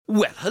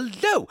Well,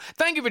 hello.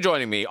 Thank you for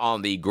joining me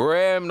on the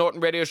Graham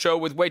Norton Radio Show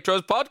with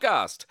Waitrose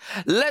podcast.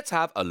 Let's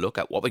have a look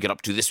at what we get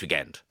up to this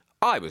weekend.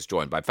 I was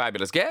joined by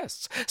fabulous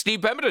guests.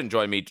 Steve Pemberton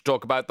joined me to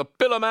talk about The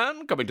Pillow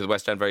Man, coming to the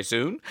West End very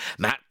soon.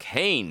 Matt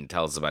Cain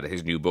tells us about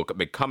his new book,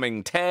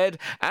 Becoming Ted,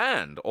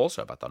 and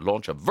also about the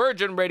launch of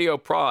Virgin Radio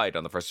Pride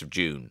on the 1st of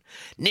June.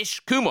 Nish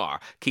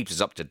Kumar keeps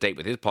us up to date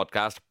with his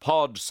podcast,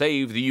 Pod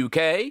Save the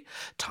UK.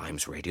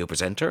 Times radio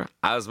presenter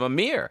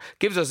Aasmah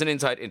gives us an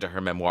insight into her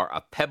memoir,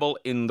 A Pebble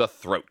in the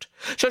Throat.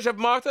 Chef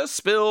Martha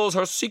spills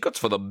her secrets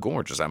for the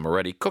gorgeous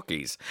Amaretti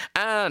cookies.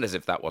 And as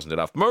if that wasn't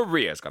enough,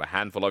 Maria's got a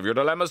handful of your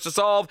dilemmas to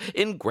solve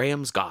in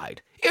Graham's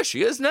Guide. Here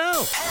she is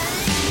now.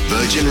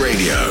 Virgin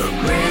Radio.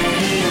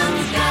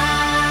 Graham's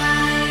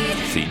Guide.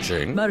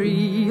 Featuring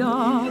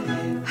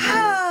Maria.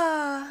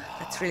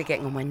 That's really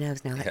getting on my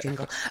nerves now, that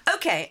jingle.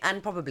 Okay,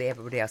 and probably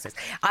everybody else's.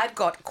 I've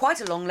got quite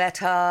a long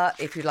letter,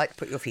 if you'd like to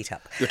put your feet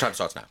up. Your time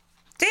starts now.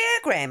 Dear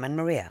Graham and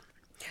Maria,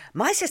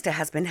 my sister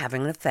has been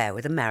having an affair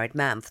with a married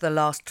man for the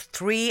last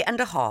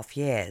 3.5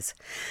 years.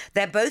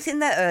 They're both in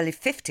their early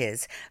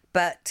 50s,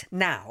 but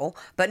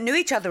knew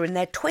each other in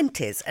their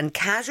 20s and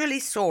casually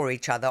saw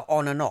each other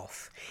on and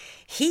off.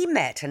 He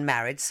met and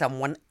married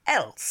someone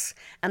else,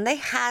 and they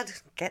had,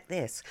 get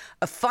this,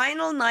 a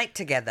final night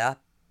together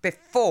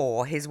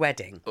before his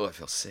wedding. Oh, I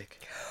feel sick.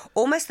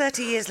 Almost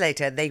 30 years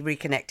later, they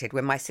reconnected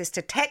when my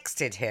sister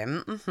texted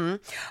him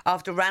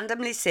after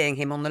randomly seeing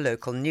him on the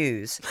local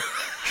news.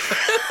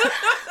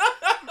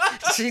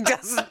 She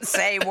doesn't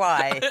say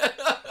why.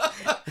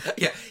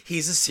 Yeah,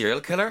 he's a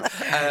serial killer.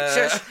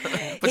 Shush.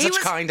 With such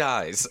kind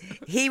eyes.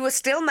 He was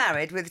still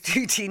married with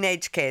 2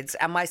 teenage kids,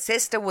 and my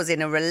sister was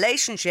in a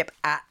relationship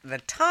at the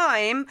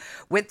time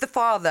with the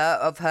father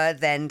of her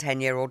then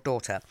 10-year-old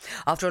daughter.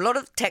 After a lot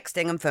of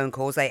texting and phone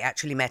calls, they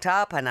actually met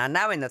up and are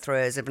now in the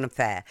throes of an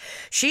affair.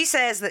 She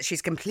says that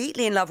she's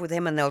completely in love with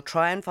him and they'll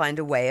try and find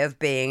a way of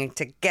being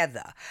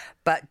together,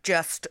 but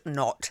just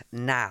not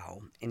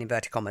now, in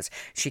inverted commas.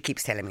 She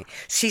keeps telling me.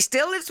 She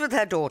still lives with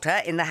her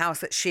daughter in the house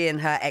that she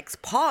and her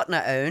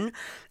ex-partner own.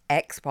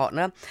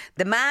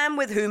 The man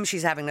with whom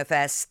she's having an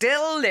affair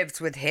still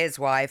lives with his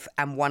wife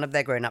and one of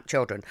their grown-up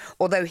children,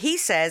 although he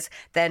says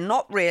they're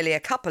not really a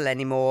couple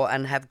anymore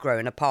and have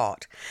grown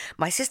apart.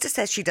 My sister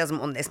says she doesn't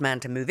want this man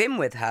to move in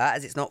with her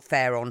as it's not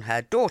fair on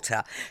her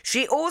daughter.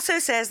 She also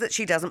says that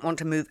she doesn't want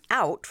to move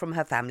out from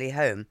her family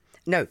home.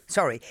 No,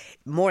 sorry.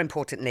 More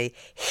importantly,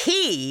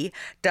 he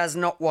does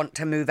not want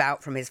to move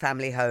out from his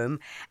family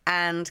home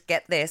and,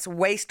 get this,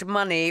 waste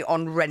money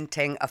on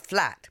renting a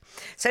flat.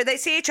 So they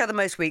see each other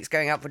most weeks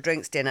going out for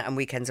drinks, dinner and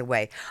weekends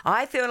away.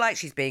 I feel like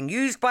she's being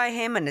used by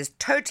him and is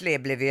totally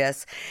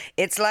oblivious.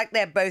 It's like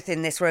they're both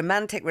in this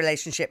romantic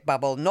relationship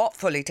bubble, not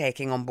fully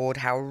taking on board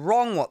how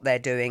wrong what they're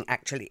doing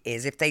actually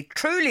is. If they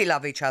truly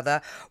love each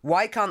other,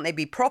 why can't they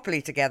be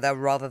properly together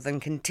rather than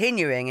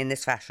continuing in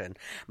this fashion?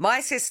 My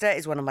sister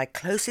is one of my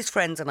closest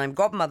friends and I'm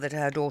godmother to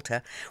her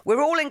daughter.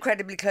 We're all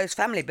incredibly close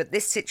family, but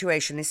this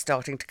situation is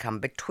starting to come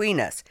between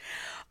us.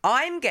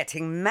 I'm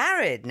getting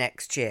married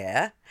next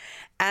year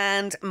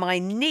and my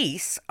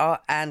niece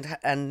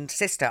and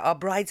sister are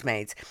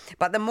bridesmaids.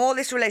 But the more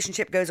this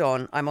relationship goes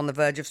on, I'm on the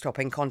verge of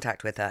stopping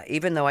contact with her,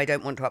 even though I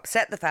don't want to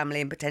upset the family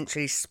and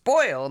potentially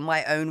spoil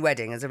my own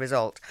wedding as a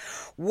result.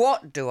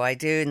 What do I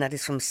do? And that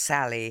is from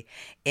Sally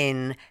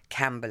in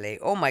Camberley.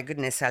 Oh my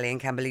goodness, Sally in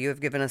Camberley, you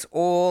have given us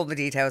all the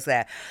details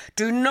there.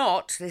 Do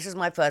not, this is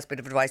my first bit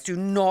of advice, do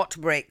not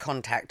break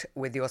contact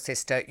with your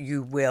sister.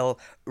 You will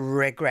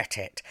regret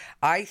it.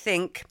 I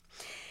think...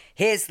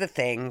 Here's the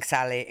thing,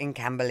 Sally in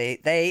Camberley.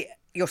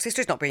 Your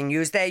sister's not being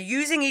used. They're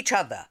using each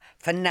other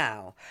for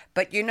now.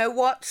 But you know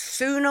what?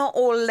 Sooner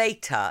or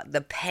later,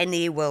 the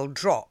penny will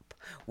drop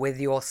with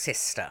your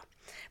sister.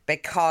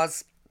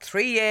 Because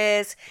 3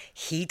 years,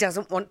 he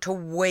doesn't want to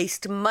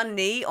waste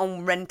money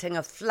on renting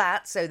a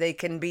flat so they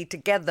can be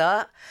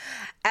together.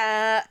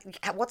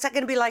 What's that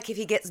going to be like if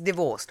he gets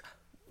divorced?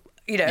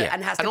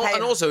 And has to pay...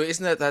 And also,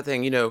 isn't that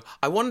thing,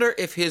 I wonder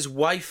if his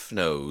wife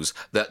knows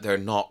that they're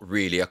not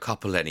really a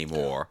couple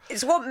anymore.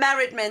 It's what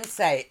married men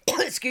say.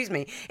 Excuse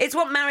me. It's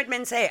what married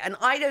men say. And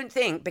I don't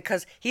think,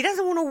 because he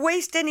doesn't want to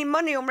waste any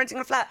money on renting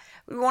a flat,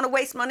 we want to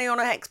waste money on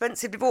an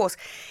expensive divorce.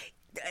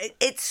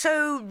 It's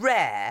so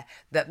rare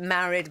that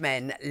married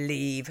men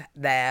leave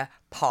their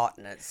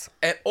partners.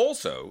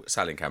 Also,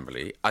 Sally and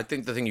Camberley, I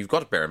think the thing you've got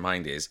to bear in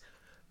mind is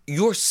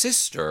your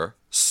sister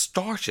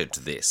started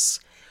this.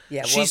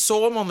 Yeah, she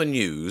saw him on the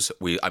news.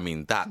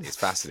 That is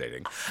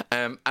fascinating.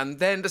 And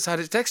then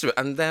decided to text him.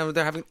 And then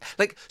they're having...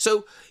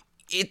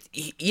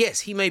 Yes,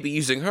 he may be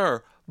using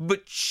her,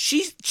 but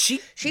she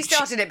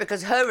started it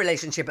because her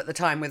relationship at the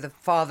time with the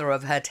father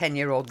of her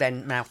 10-year-old,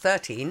 then now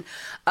 13,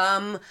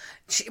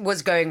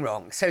 was going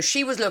wrong. So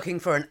she was looking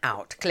for an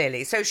out,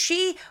 clearly. So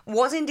she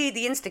was indeed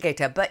the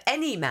instigator. But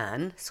any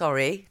man,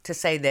 sorry to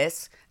say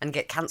this and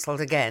get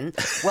cancelled again,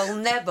 will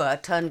never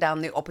turn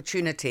down the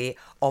opportunity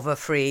of a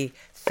free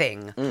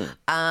thing.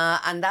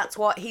 And that's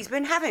what he's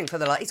been having for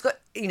the last... He's got,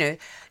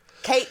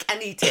 cake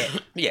and eat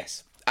it.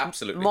 Yes.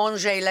 Absolutely.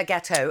 Manger le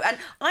gâteau. And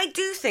I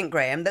do think,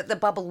 Graham, that the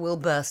bubble will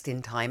burst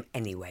in time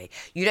anyway.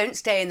 You don't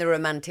stay in the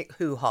romantic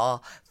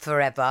hoo-ha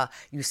forever.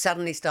 You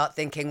suddenly start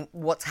thinking,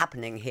 what's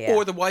happening here?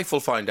 Or the wife will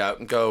find out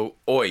and go,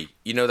 oi,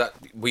 you know that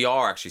we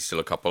are actually still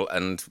a couple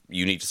and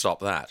you need to stop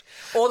that.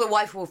 Or the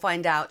wife will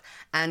find out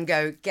and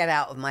go, get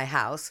out of my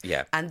house.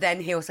 Yeah. And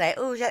then he'll say,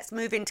 oh, let's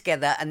move in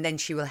together. And then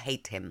she will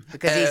hate him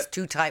because he's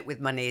too tight with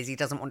money as he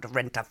doesn't want to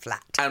rent a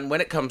flat. And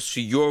when it comes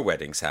to your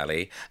wedding,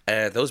 Sally,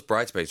 those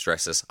bridesmaids'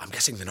 dresses, I'm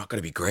guessing they're not going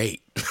to be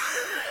great.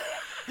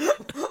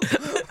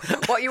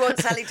 What, you want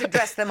Sally to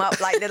dress them up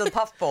like little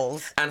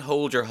puffballs? And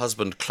hold your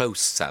husband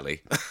close,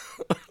 Sally.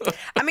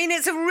 I mean,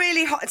 it's a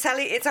really hot,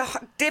 Sally, it's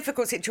a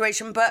difficult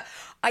situation, but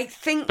I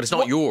think... But it's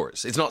not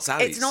yours. It's not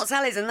Sally's. It's not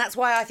Sally's, and that's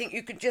why I think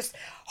you could just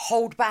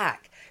hold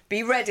back.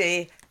 Be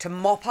ready to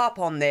mop up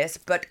on this,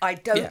 but I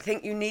don't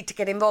think you need to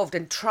get involved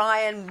and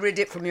try and rid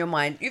it from your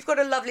mind. You've got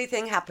a lovely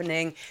thing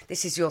happening.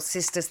 This is your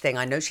sister's thing.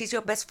 I know she's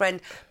your best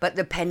friend, but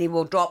the penny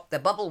will drop, the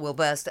bubble will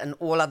burst, and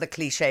all other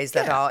cliches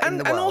that are in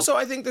the world. And also,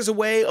 I think there's a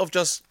way of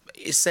just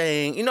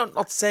saying,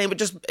 not saying, but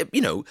just,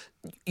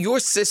 your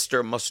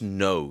sister must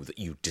know that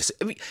you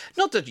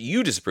not that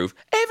you disapprove.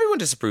 Everyone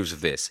disapproves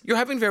of this. You're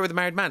having an affair with a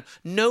married man.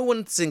 No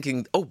one's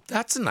thinking, oh,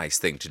 that's a nice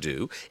thing to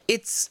do.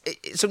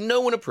 So no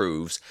one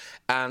approves,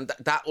 and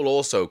that will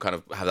also kind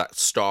of have that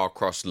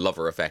star-crossed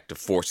lover effect of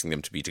forcing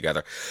them to be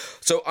together.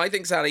 So I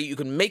think, Sally, you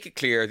can make it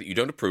clear that you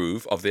don't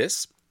approve of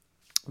this,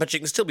 but you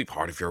can still be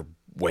part of your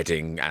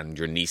wedding, and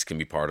your niece can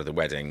be part of the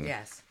wedding.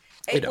 Yes.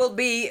 It will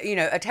be,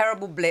 a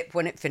terrible blip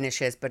when it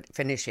finishes, but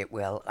finish it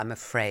will, I'm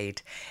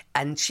afraid.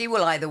 And she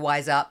will either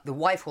wise up, the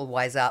wife will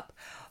wise up,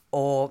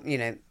 or,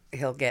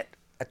 he'll get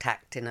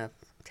attacked in a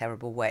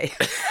terrible way.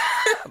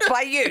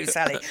 By you,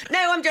 Sally.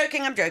 No, I'm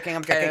joking. I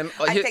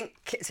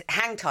think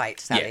hang tight,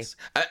 Sally. Yes.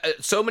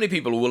 So many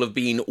people will have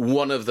been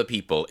one of the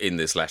people in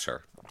this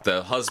letter.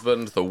 The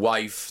husband, the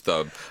wife,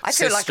 the sister. I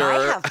feel like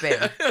I have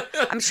been.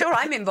 I'm sure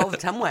I'm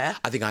involved somewhere.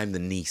 I think I'm the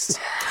niece.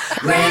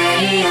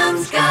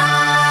 Graham's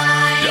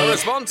Guide. Your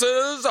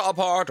responses are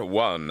part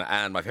one,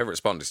 and my favourite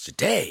responders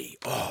today,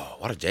 oh,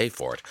 what a day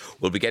for it,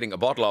 we'll be getting a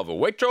bottle of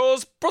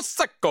Waitrose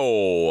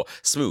Prosecco.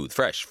 Smooth,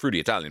 fresh, fruity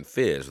Italian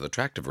fizz with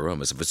attractive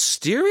aromas of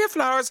wisteria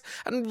flowers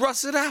and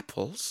russet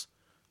apples.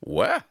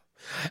 Well,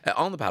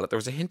 on the palate, there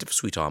was a hint of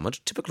sweet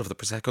almond, typical of the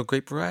Prosecco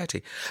grape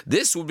variety.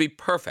 This would be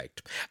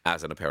perfect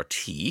as an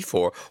aperitif,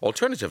 or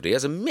alternatively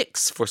as a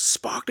mix for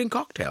sparkling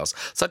cocktails,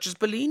 such as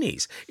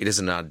Bellinis. It is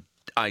an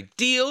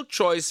ideal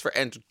choice for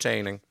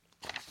entertaining.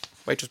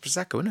 Waitrose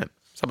Prosecco, isn't it?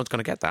 Someone's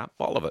going to get that,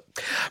 all of it.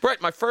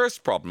 Right, my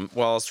first problem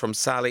was from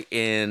Sally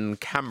in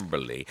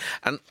Camberley.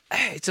 And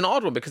it's an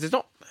odd one because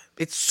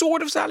it's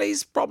sort of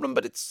Sally's problem,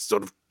 but it's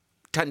sort of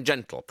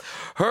tangential.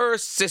 Her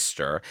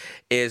sister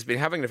has been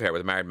having an affair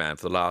with a married man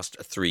for the last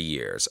 3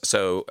 years.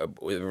 So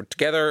we were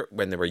together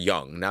when they were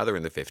young. Now they're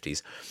in their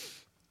 50s.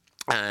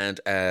 And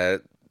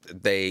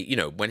they,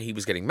 when he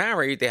was getting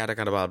married, they had a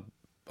kind of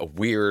a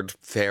weird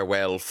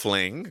farewell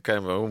fling, kind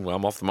of, oh,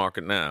 I'm off the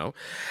market now.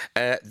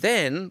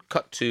 Then,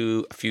 cut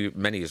to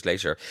many years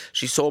later,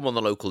 she saw him on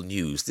the local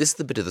news. This is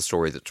the bit of the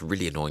story that's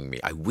really annoying me.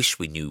 I wish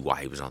we knew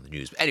why he was on the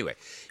news. But anyway,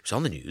 he was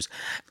on the news,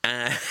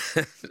 and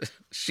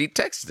she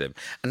texted him.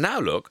 And now,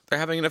 look, they're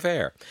having an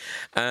affair.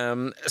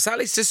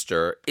 Sally's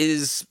sister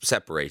is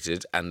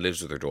separated and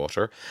lives with her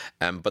daughter,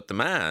 but the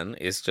man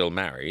is still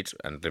married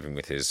and living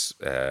with his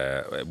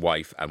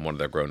wife and one of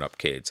their grown-up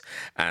kids.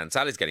 And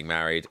Sally's getting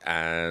married,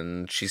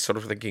 and she's sort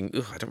of thinking,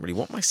 I don't really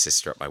want my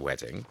sister at my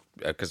wedding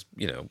because,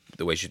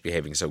 the way she's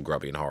behaving is so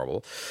grubby and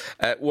horrible.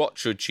 What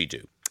should she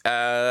do?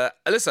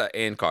 Alyssa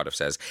in Cardiff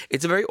says,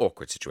 it's a very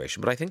awkward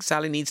situation, but I think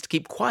Sally needs to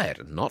keep quiet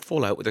and not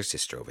fall out with her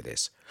sister over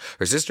this.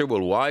 Her sister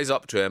will wise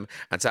up to him,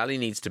 and Sally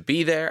needs to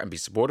be there and be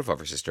supportive of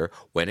her sister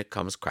when it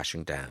comes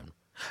crashing down.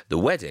 The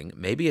wedding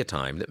may be a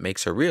time that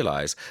makes her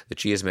realise that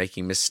she is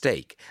making a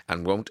mistake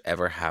and won't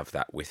ever have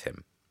that with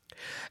him.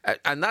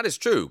 And that is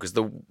true, because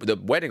the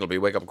wedding will be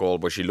a wake-up call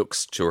where she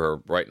looks to her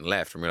right and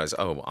left and realises,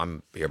 oh,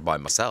 I'm here by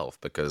myself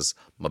because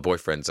my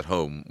boyfriend's at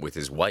home with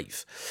his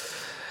wife.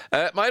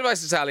 My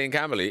advice to Sally and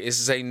Camberley is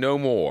to say no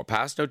more.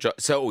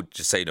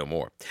 Just say no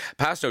more.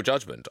 Pass no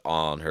judgment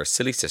on her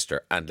silly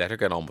sister and let her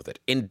get on with it.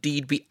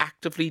 Indeed, be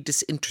actively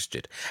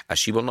disinterested, as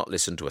she will not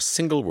listen to a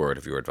single word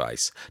of your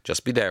advice.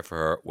 Just be there for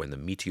her when the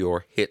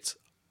meteor hits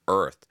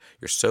Earth.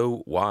 You're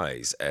so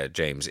wise,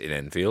 James in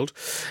Enfield.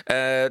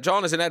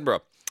 John is in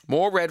Edinburgh.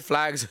 More red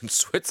flags in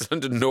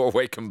Switzerland and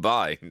Norway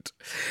combined.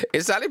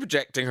 Is Sally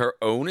projecting her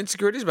own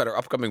insecurities about her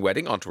upcoming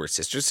wedding onto her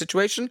sister's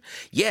situation?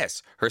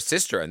 Yes, her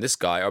sister and this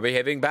guy are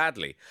behaving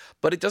badly,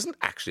 but it doesn't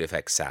actually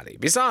affect Sally.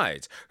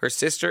 Besides, her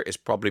sister is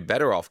probably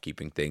better off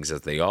keeping things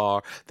as they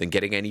are than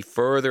getting any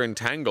further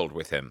entangled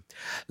with him.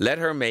 Let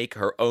her make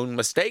her own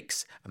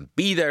mistakes and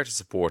be there to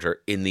support her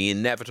in the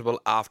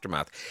inevitable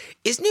aftermath.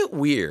 Isn't it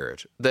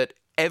weird that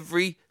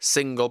every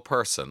single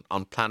person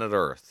on planet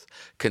Earth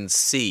can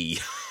see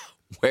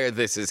where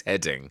this is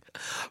heading,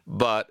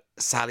 but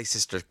Sally's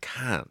sister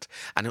can't?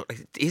 And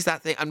is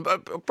that thing? And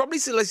probably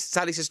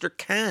Sally's sister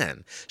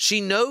can.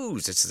 She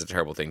knows this is a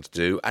terrible thing to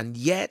do, and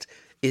yet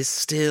is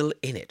still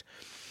in it.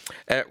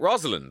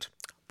 Rosalind.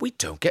 We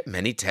don't get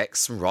many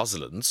texts from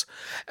Rosalinds.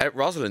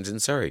 Rosalinds in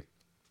Surrey.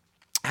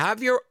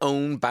 Have your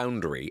own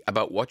boundary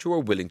about what you are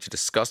willing to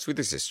discuss with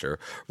your sister,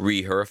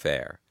 re her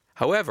affair.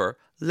 However,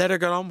 let her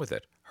get on with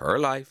it. Her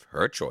life,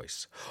 her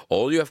choice.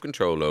 All you have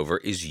control over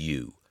is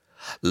you.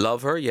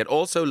 Love her, yet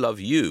also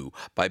love you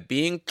by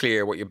being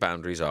clear what your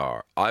boundaries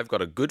are. I've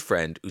got a good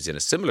friend who's in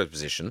a similar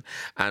position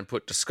and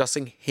put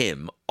discussing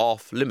him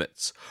off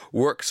limits.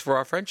 Works for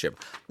our friendship.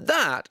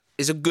 That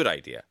is a good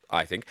idea,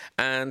 I think.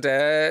 And,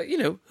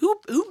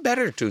 who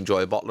better to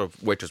enjoy a bottle of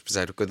Waitrose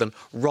Prosecco than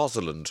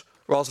Rosalind?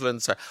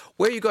 Rosalind,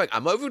 where are you going?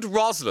 I'm over to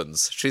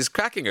Rosalind's. She's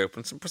cracking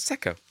open some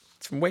Prosecco.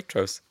 It's from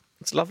Waitrose.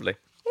 It's lovely.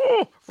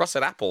 Oh,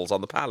 russet apples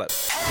on the palate.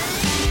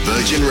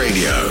 Virgin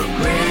Radio.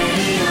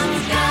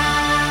 Graham's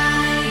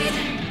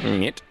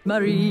Guide.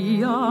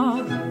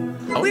 Maria.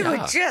 We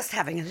were just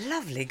having a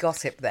lovely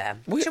gossip there.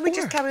 Should we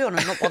just carry on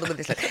and not bother with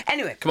this?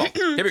 Anyway. Come on.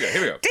 Here we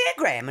go. Dear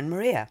Graham and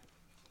Maria.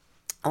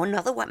 Oh,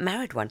 another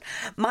married one.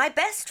 My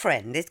best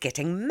friend is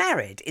getting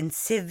married in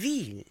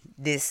Seville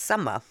this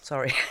summer.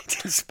 Sorry,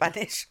 in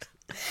Spanish.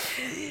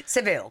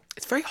 Seville.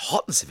 It's very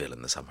hot in Seville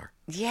in the summer.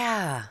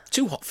 Yeah.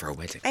 Too hot for a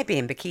wedding. Maybe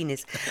in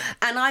bikinis.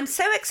 And I'm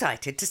so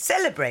excited to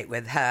celebrate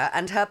with her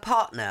and her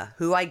partner,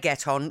 who I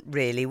get on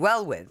really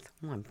well with.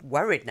 Oh, I'm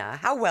worried now.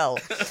 How well?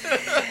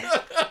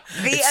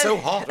 It's so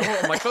hot.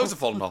 Oh, my clothes are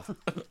falling off.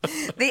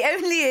 The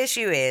only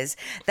issue is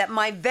that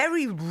my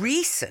very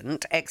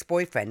recent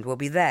ex-boyfriend will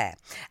be there,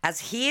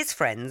 as he is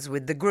friends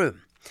with the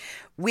groom.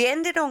 We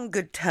ended on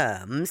good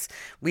terms.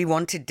 We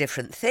wanted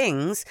different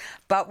things,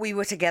 but we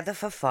were together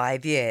for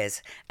 5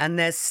 years, and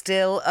there's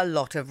still a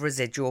lot of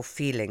residual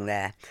feeling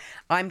there.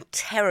 I'm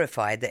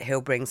terrified that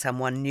he'll bring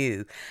someone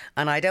new,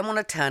 and I don't want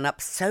to turn up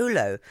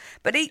solo,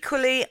 but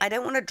equally, I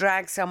don't want to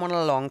drag someone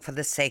along for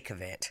the sake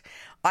of it.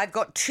 I've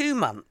got 2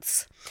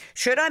 months.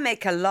 Should I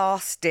make a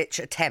last-ditch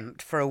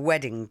attempt for a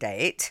wedding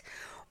date,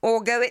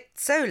 or go it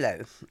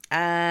solo?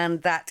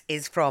 And that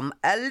is from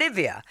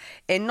Olivia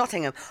in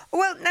Nottingham.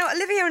 Well, now,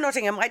 Olivia in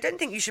Nottingham, I don't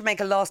think you should make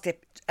a last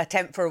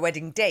attempt for a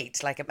wedding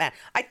date like a man.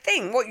 I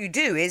think what you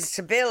do is,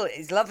 Seville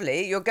is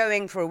lovely. You're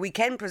going for a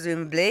weekend,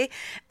 presumably.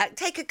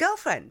 Take a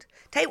girlfriend.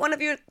 Take one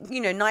of your,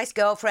 nice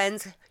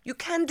girlfriends. You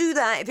can do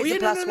that if it's a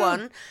plus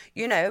one.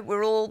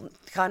 We're all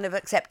kind of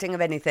accepting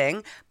of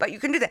anything, but you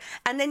can do that.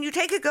 And then you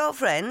take a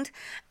girlfriend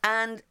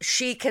and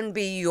she can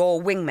be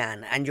your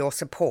wingman and your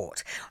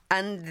support.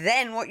 And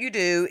then what you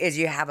do is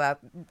you have a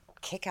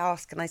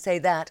kick-ass, can I say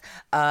that,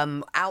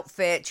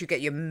 outfit. You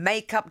get your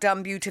makeup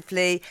done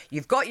beautifully.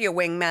 You've got your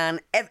wingman.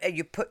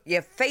 You put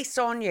your face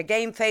on, your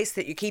game face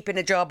that you keep in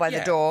a jar by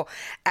the door,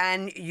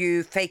 and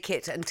you fake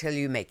it until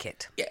you make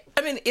it. Yeah,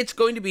 I mean, it's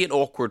going to be an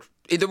awkward...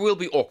 There will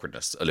be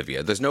awkwardness,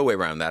 Olivia. There's no way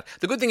around that.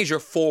 The good thing is you're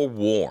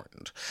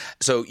forewarned.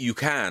 So you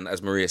can,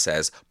 as Maria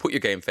says, put your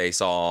game face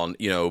on,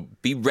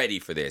 be ready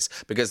for this.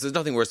 Because there's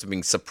nothing worse than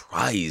being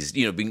surprised,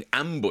 being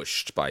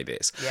ambushed by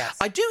this. Yes.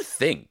 I do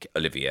think,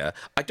 Olivia,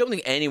 I don't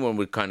think anyone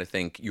would kind of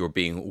think you're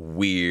being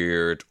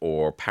weird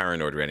or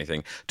paranoid or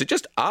anything. To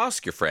just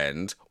ask your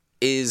friend,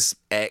 is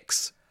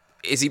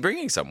he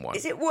bringing someone?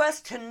 Is it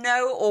worse to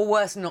know or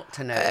worse not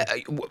to know?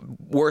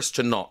 Worse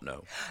to not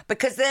know.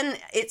 Because then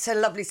it's a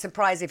lovely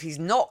surprise if he's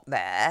not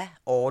there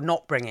or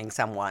not bringing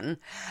someone.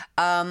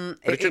 But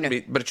it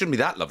shouldn't be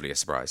that lovely a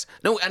surprise.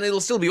 No, and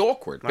it'll still be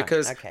awkward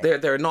because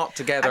they're not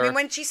together. I mean,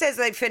 when she says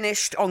they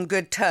finished on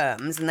good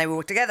terms and they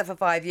were together for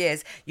 5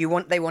 years,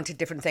 they wanted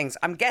different things.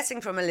 I'm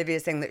guessing from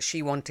Olivia's thing that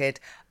she wanted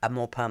a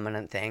more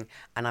permanent thing,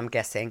 and I'm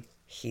guessing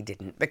he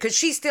didn't, because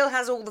she still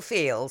has all the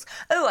feels.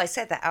 Oh, I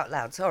said that out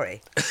loud,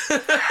 sorry.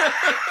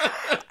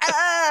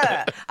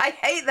 I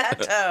hate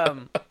that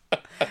term.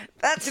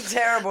 That's a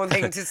terrible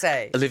thing to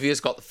say. Olivia's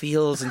got the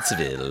feels in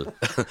Seville.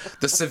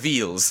 The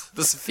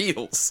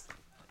Sevilles.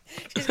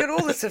 She's got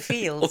all the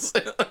Sevilles.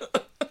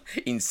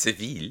 In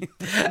Seville.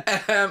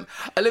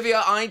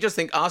 Olivia, I just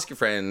think ask your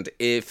friend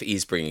if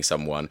he's bringing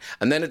someone,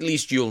 and then at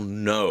least you'll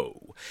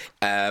know.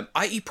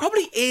 He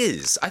probably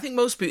is. I think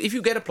most people, if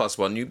you get a plus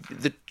one,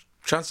 the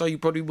chances are you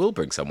probably will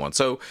bring someone.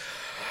 So,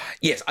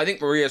 yes, I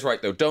think Maria's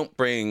right, though. Don't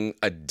bring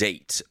a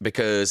date,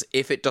 because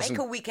if it doesn't...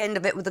 Make a weekend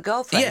of it with a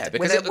girlfriend. Yeah,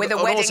 because with a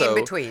wedding also, in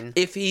between.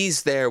 If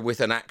he's there with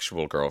an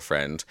actual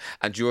girlfriend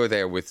and you're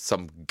there with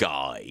some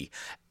guy...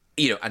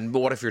 and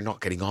what if you're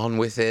not getting on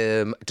with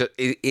him?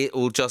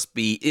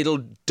 It'll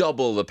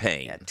double the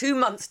pain. Yeah, 2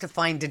 months to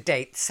find a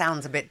date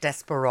sounds a bit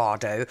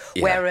desperado.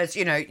 Yeah. Whereas,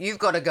 you've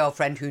got a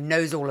girlfriend who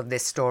knows all of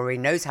this story,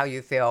 knows how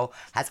you feel,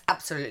 has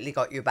absolutely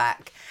got you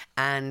back,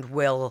 and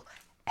will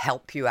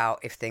help you out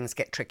if things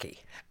get tricky.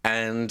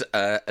 And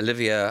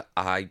Olivia,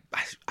 I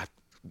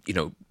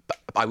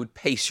would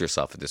pace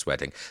yourself at this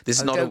wedding.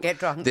 Don't get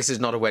drunk. This is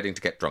not a wedding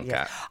to get drunk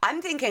at.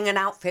 I'm thinking an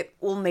outfit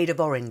all made of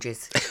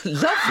oranges.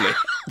 Lovely.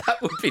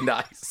 That would be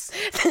nice.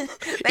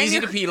 Easy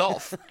to peel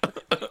off.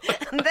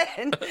 And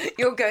then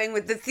you're going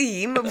with the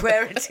theme of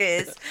where it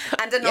is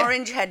and an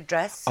orange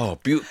headdress. Oh,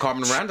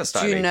 Carmen Miranda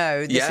style. Do you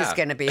know this is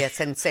going to be a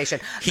sensation?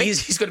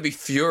 He's going to be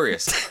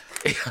furious.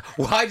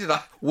 Why did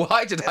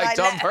I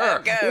dump her?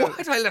 go? Why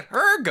did I let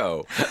her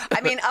go?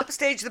 I mean,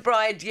 upstage the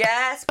bride,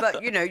 yes,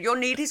 but, your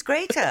need is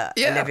greater,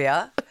 Yeah.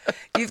 Olivia.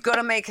 You've got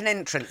to make an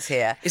entrance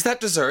here. Is that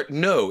dessert?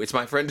 No, it's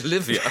my friend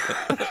Olivia.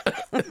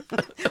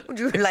 Would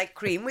you like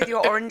cream with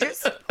your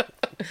oranges?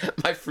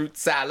 My fruit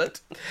salad.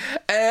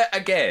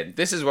 Again,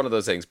 this is one of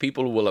those things.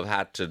 People will have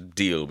had to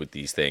deal with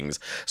these things.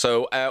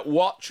 So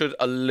what should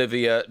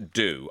Olivia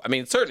do? I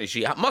mean, certainly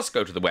she must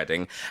go to the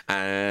wedding,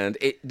 and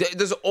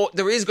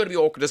there is going to be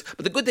awkwardness.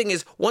 But the good thing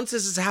is, once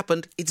this has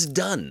happened, it's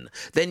done.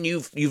 Then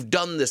you've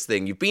done this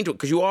thing. You've been to it,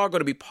 because you are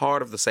going to be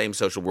part of the same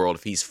social world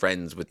if he's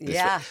friends with this.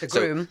 Yeah, the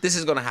groom. So this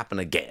is going to happen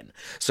again.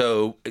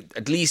 So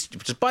at least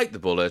just bite the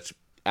bullet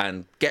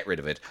and get rid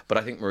of it. But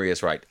I think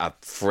Maria's right. A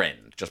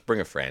friend. Just bring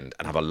a friend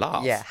and have a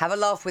laugh. Yeah, have a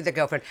laugh with the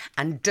girlfriend.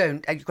 And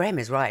don't, Graham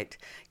is right.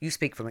 You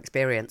speak from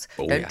experience.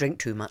 Don't drink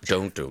too much.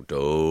 Don't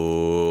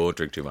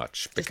drink too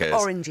much. Because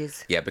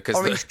oranges. Yeah, because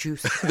orange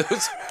juice.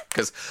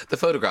 Because the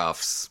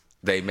photographs,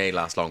 they may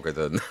last longer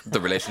than the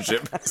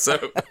relationship.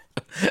 So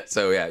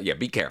yeah,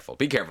 be careful.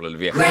 Be careful,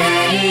 Olivia.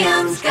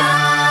 Graham's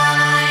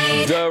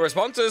Guide. The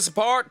responses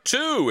part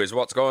 2 is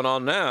what's going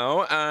on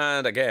now.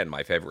 And again,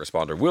 my favourite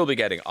responder will be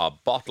getting a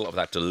bottle of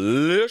that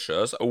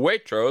delicious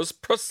Waitrose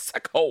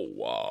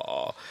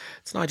Prosecco.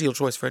 It's an ideal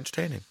choice for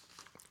entertaining.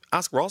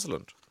 Ask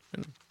Rosalind.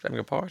 Having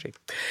a party.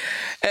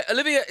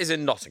 Olivia is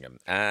in Nottingham,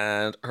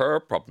 and her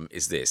problem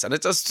is this, and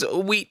it's a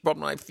sweet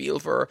problem I feel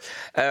for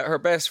her. Her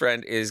best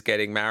friend is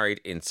getting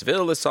married in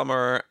Seville this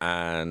summer,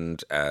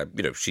 and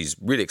she's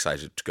really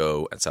excited to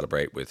go and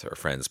celebrate with her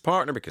friend's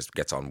partner because it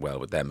gets on well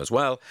with them as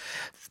well.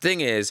 The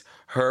thing is,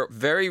 her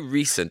very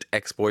recent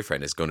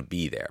ex-boyfriend is going to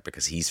be there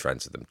because he's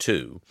friends with them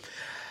too.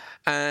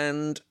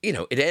 And,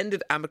 it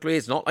ended amicably.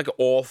 It's not like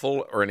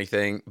awful or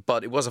anything,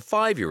 but it was a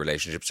 5-year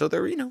relationship. So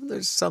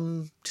there's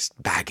some just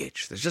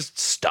baggage. There's just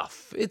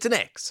stuff. It's an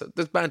ex. So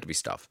there's bound to be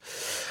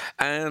stuff.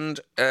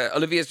 And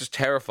Olivia's just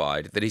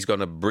terrified that he's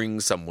going to bring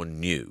someone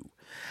new.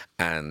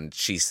 And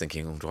she's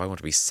thinking, do I want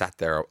to be sat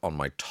there on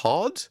my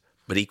Todd?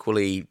 But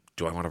equally,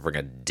 do I want to bring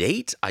a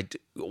date?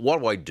 What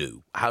do I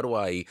do? How do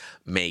I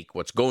make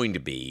what's going to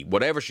be,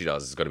 whatever she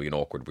does is going to be an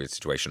awkward, weird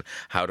situation.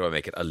 How do I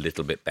make it a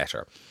little bit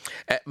better?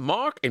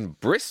 Mark in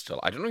Bristol,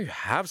 I don't know if you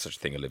have such a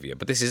thing, Olivia,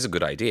 but this is a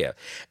good idea.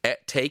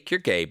 Take your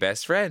gay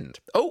best friend.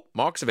 Oh,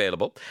 Mark's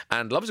available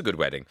and loves a good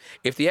wedding.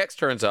 If the ex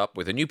turns up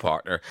with a new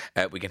partner,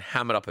 we can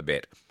ham it up a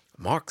bit.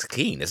 Mark's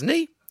keen, isn't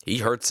he? He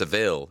heard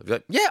Seville. He's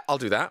like, yeah, I'll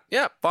do that.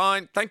 Yeah,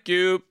 fine. Thank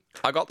you.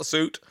 I got the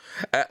suit.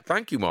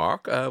 Thank you,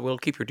 Mark. We'll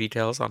keep your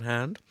details on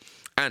hand.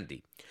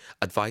 Andy,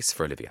 advice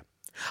for Olivia.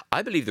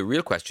 I believe the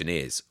real question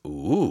is,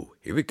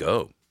 here we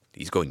go.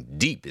 He's going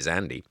deep, is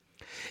Andy.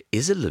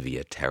 Is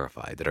Olivia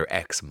terrified that her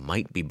ex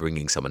might be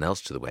bringing someone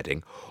else to the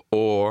wedding,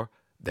 or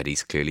that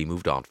he's clearly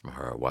moved on from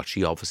her while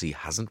she obviously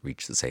hasn't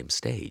reached the same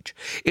stage?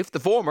 If the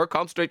former,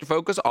 concentrate your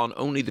focus on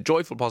only the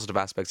joyful, positive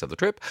aspects of the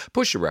trip,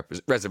 push your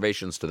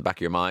reservations to the back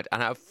of your mind,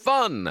 and have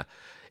fun.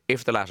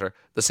 If the latter,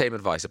 the same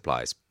advice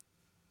applies.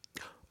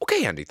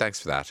 Okay, Andy,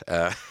 thanks for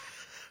that.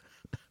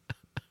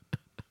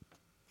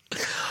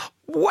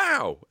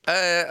 Wow.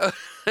 There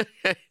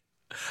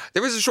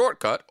is a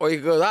shortcut, or you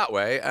can go that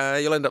way.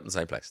 You'll end up in the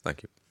same place.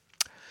 Thank you.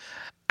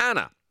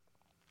 Anna,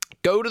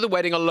 go to the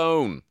wedding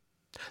alone.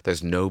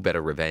 There's no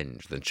better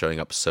revenge than showing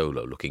up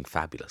solo looking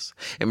fabulous.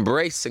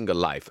 Embrace single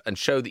life and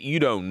show that you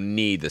don't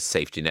need the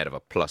safety net of a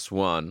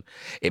 +1.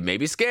 It may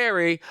be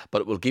scary,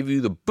 but it will give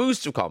you the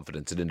boost of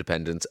confidence and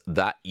independence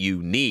that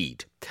you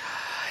need.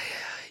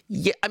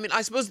 Yeah, I mean,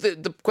 I suppose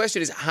the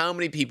question is, how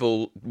many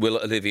people will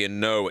Olivia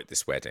know at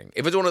this wedding?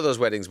 If it's one of those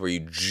weddings where you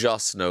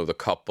just know the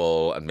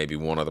couple and maybe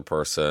one other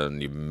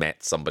person, you've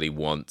met somebody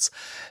once,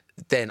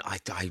 then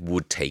I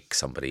would take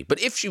somebody. But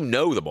if you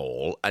know them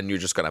all and you're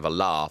just going to have a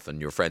laugh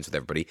and you're friends with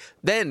everybody,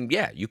 then,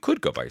 yeah, you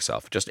could go by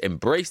yourself. Just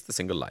embrace the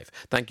single life.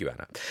 Thank you,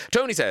 Anna.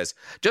 Tony says,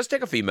 just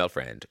take a female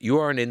friend. You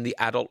are in the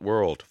adult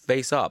world.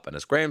 Face up. And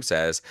as Graham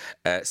says,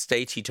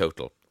 stay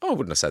teetotal. Oh, I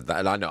wouldn't have said that.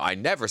 And I know, I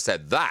never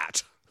said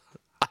that.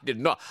 I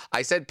did not.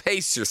 I said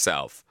pace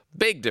yourself.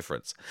 Big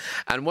difference.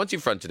 And once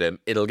you've fronted him,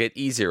 it'll get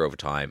easier over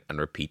time and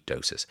repeat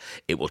doses.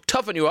 It will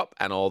toughen you up,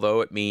 and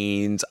although it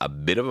means a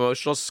bit of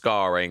emotional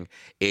scarring,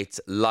 it's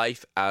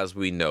life as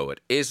we know it.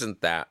 Isn't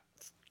that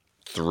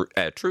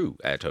true,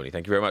 Tony?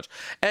 Thank you very much.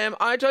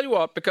 I tell you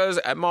what, because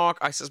Mark,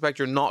 I suspect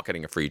you're not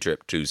getting a free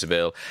trip to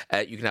Seville.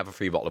 You can have a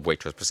free bottle of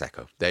Waitrose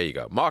Prosecco. There you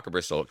go. Mark of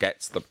Bristol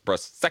gets the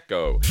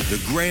Prosecco.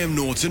 The Graham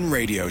Norton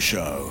Radio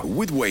Show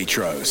with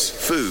Waitrose.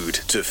 Food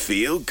to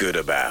feel good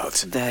about.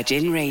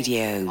 Virgin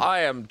Radio.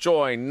 I am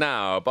joined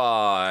now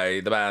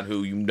by the man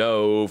who you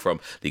know from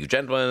League of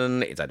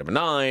Gentlemen, Inside Number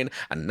 9,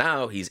 and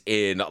now he's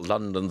in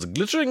London's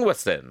glittering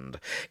West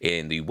End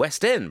in the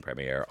West End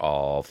premiere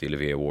of the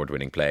Olivier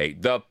Award-winning play,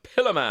 The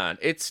Pillar Man.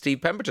 It's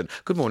Steve Pemberton.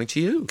 Good morning to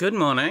you. Good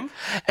morning.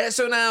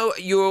 So now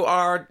you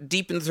are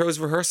deep in the throes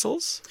of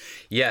rehearsals?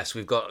 Yes,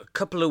 we've got a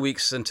couple of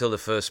weeks until the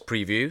first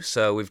preview,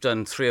 so we've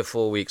done 3 or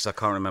 4 weeks. I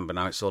can't remember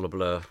now. It's all a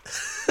blur.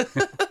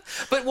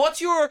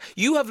 But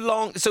you have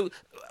long... So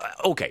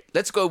Okay,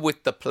 let's go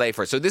with the play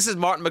first. So this is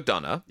Martin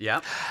McDonagh.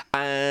 Yeah.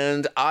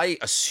 And I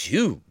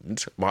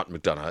assumed Martin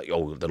McDonagh,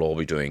 they'll all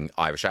be doing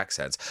Irish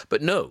accents.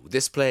 But no,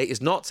 this play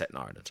is not set in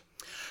Ireland.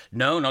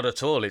 No, not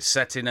at all. It's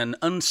set in an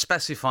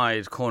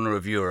unspecified corner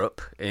of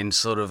Europe in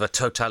sort of a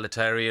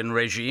totalitarian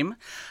regime.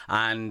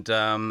 And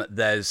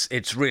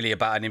it's really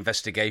about an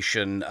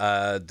investigation.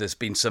 There's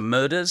been some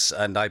murders,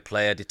 and I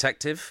play a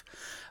detective.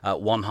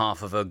 One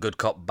half of a good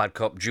cop, bad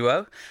cop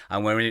duo.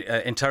 And we're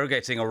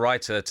interrogating a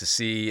writer to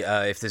see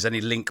if there's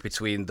any link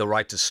between the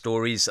writer's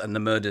stories and the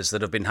murders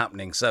that have been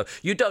happening. So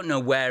you don't know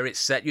where it's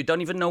set. You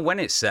don't even know when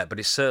it's set, but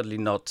it's certainly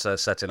not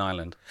set in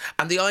Ireland.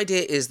 And the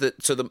idea is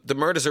that, so the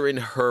murders are in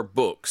her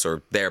books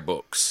or their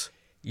books.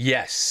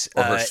 Yes.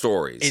 Or her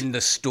stories. In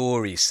the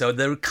stories. So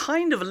they're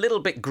kind of a little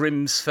bit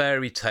Grimm's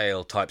fairy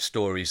tale type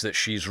stories that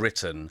she's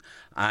written.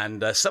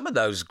 And some of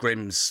those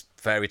Grimm's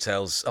fairy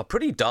tales are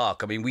pretty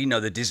dark. I mean, we know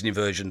the Disney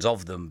versions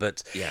of them,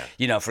 but,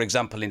 you know, for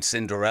example, in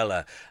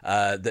Cinderella,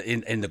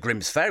 in the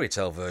Grimm's fairy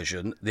tale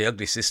version, the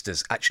ugly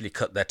sisters actually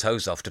cut their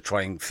toes off to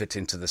try and fit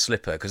into the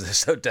slipper because they're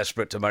so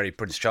desperate to marry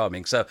Prince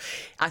Charming. So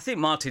I think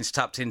Martin's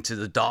tapped into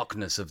the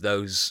darkness of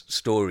those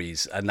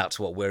stories, and that's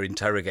what we're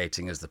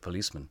interrogating as the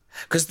policeman.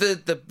 Because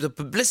the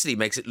publicity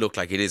makes it look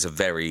like it is a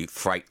very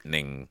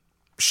frightening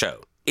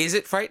show. Is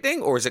it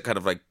frightening, or is it kind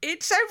of like...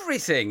 It's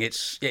everything.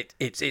 It's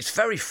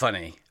very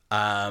funny.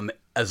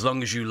 As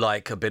long as you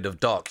like a bit of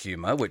dark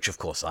humour, which of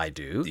course I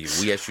do.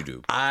 Yes, you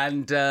do.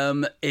 And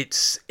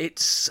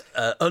it's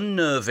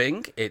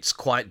unnerving. It's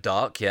quite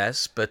dark,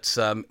 yes. But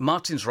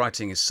Martin's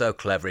writing is so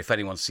clever. If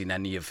anyone's seen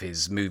any of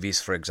his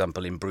movies, for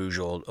example, In Bruges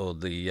or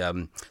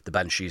the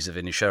Banshees of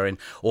Inisherin,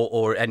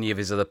 or any of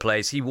his other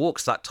plays, he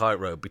walks that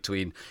tightrope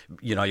between,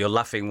 you know, you're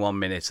laughing 1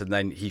 minute and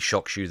then he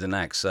shocks you the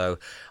next. So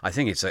I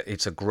think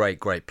it's a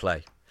great, great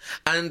play.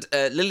 And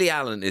Lily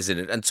Allen is in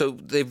it, and so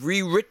they've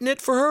rewritten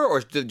it for her,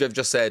 or they've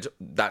just said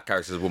that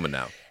character's a woman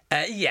now?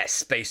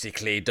 Yes,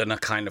 basically done a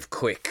kind of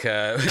quick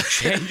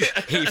change,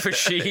 he for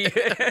she.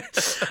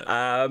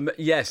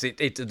 Yes,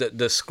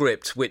 the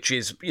script, which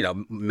is, you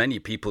know, many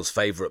people's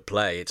favourite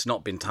play, it's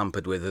not been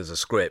tampered with as a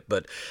script,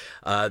 but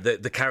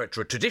the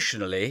character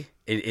traditionally,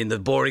 in the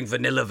boring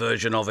vanilla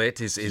version of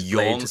it, is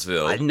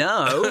Yawnsville. I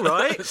know,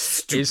 right?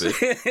 Stupid.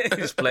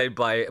 is played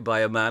by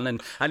a man,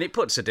 and it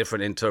puts a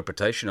different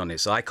interpretation on it.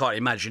 So I can't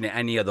imagine it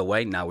any other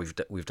way now.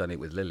 We've done it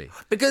with Lily.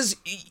 Because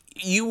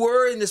you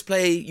were in this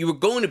play, you were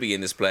going to be in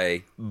this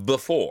play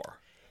before.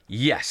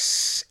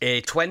 Yes,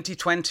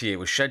 2020 it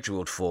was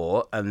scheduled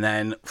for, and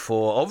then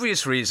for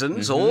obvious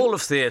reasons, all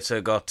of theatre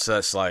got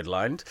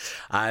sidelined,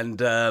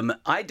 and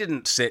I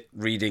didn't sit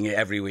reading it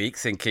every week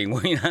thinking,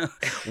 well, you know,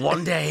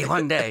 one day.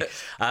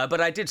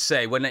 But I did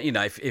say, when, you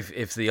know,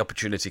 if the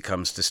opportunity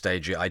comes to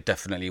stage it, I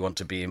definitely want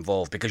to be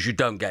involved, because you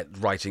don't get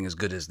writing as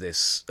good as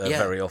this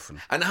very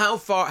often. And how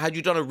far had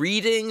you done a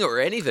reading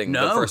or anything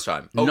the first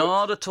time?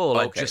 Not at all.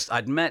 Okay.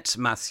 I'd met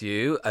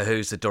Matthew,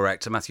 who's the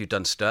director, Matthew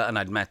Dunster, and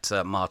I'd met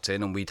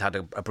Martin, and we'd had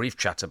a brief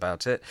chat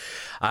about it,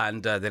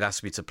 and they'd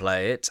asked me to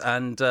play it,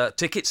 and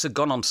tickets had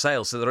gone on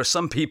sale, so there are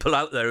some people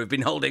out there who've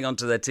been holding on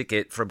to their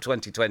ticket from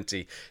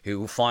 2020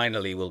 who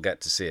finally will get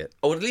to see it.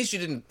 Oh, at least you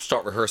didn't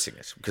start rehearsing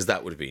it, because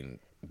that would have been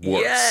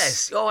worse.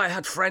 Yes. Oh, I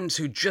had friends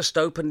who just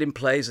opened in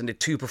plays and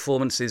did 2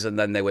 performances and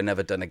then they were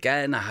never done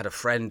again. I had a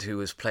friend who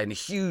was playing a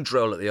huge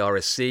role at the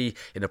RSC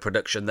in a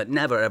production that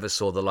never ever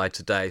saw the light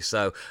of day.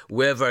 So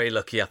we're very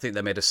lucky. I think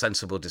they made a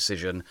sensible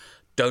decision.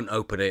 Don't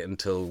open it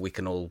until we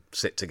can all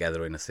sit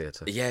together in a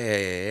theatre.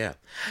 Yeah.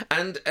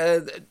 And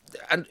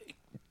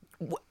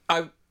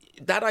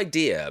that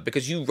idea,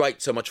 because you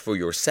write so much for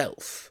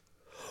yourself,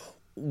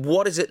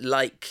 what is it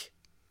like?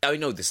 I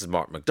know this is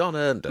Martin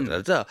McDonagh,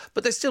 and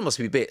but there still must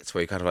be bits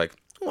where you're kind of like,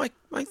 oh,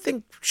 I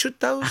think, should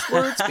those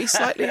words be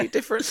slightly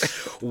different?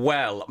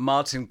 Well,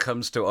 Martin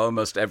comes to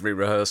almost every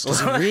rehearsal.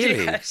 Does he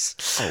really? Yes.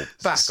 Oh,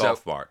 back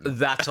off, Martin.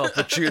 That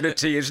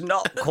opportunity is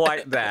not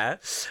quite there.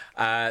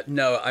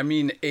 No, I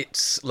mean,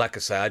 it's, like I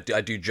say,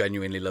 I do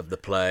genuinely love the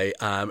play.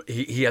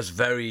 He has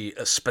very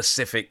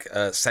specific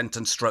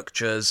sentence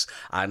structures,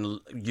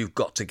 and you've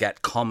got to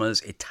get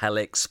commas,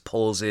 italics,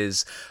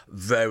 pauses,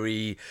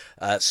 very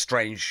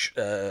strange,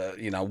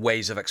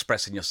 ways of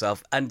expressing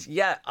yourself. And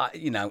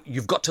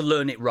you've got to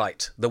learn it right.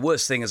 The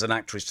worst thing as an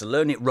actor is to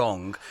learn it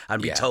wrong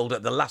and be told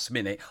at the last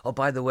minute, oh,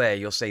 by the way,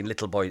 you're saying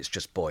little boy, it's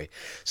just boy.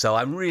 So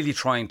I'm really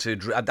trying to...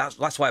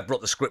 That's why I brought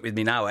the script with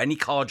me now. Any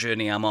car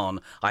journey I'm on,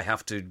 I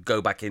have to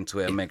go back into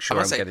it and make sure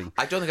I'm getting...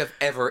 I don't think I've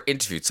ever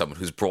interviewed someone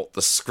who's brought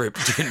the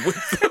script in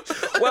with them.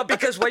 Well,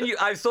 because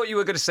I thought you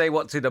were going to say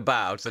what's it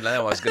about, and then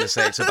I was going to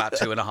say it's about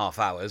 2.5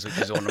 hours, which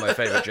is one of my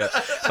favourite jokes.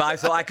 But I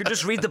thought I could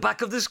just read the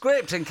back of the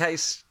script in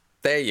case...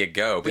 There you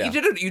go. But you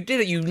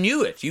did it. You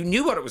knew it. You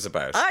knew what it was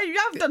about. I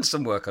have done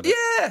some work on it.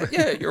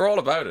 Yeah, you're all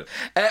about it.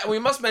 We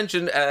must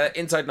mention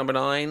Inside Number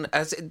 9.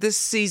 Has this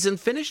season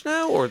finished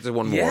now, or is there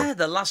one more? Yeah,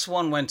 the last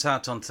one went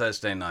out on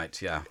Thursday night,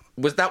 yeah.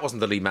 That wasn't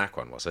the Lee Mack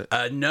one, was it?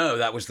 No,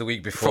 that was the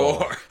week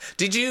before.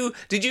 Did you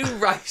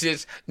write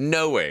it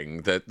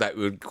knowing that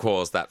would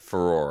cause that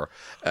furore?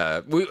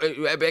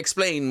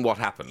 Explain what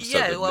happened.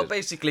 Yeah, well,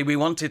 basically, we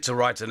wanted to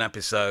write an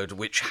episode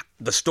which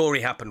the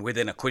story happened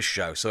within a quiz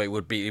show, so it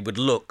would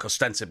look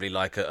ostensibly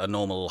like a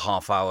normal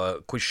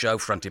half-hour quiz show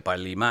fronted by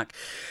Lee Mack.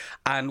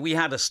 And we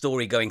had a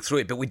story going through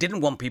it, but we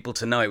didn't want people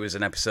to know it was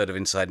an episode of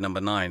Inside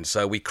Number 9.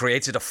 So we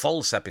created a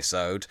false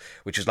episode,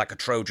 which was like a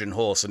Trojan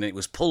horse, and it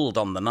was pulled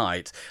on the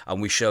night,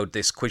 and we showed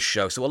this quiz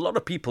show. So a lot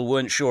of people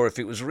weren't sure if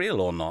it was real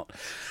or not.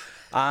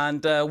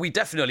 And we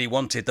definitely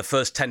wanted the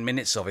first 10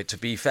 minutes of it to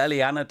be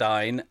fairly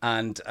anodyne,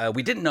 and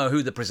we didn't know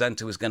who the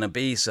presenter was going to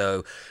be,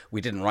 so we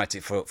didn't write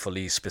it for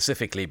Lee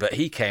specifically, but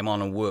he came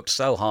on and worked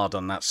so hard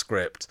on that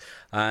script,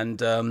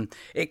 and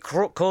it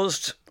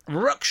caused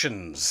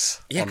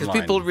ructions. Yeah, because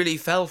people really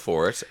fell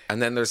for it,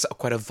 and then there's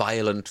quite a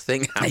violent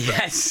thing happening.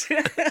 Yes.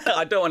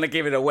 I don't want to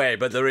give it away,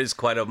 but there is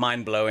quite a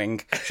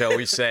mind-blowing, shall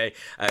we say,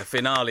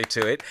 finale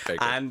to it.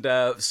 And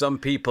some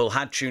people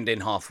had tuned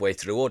in halfway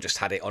through or just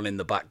had it on in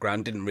the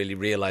background, didn't really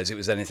realise it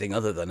was anything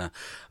other than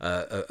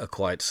a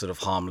quite sort of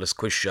harmless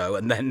quiz show.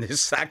 And then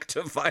this act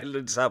of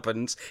violence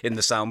happens in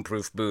the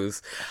soundproof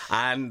booth.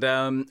 And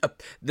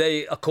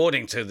they,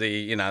 according to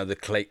the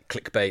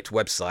clickbait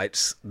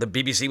websites, the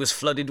BBC was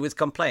flooded with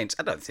complaints.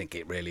 I don't think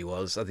it really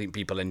was. I think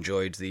people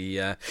enjoyed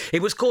the...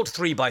 It was called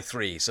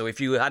 3x3, so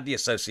if you had the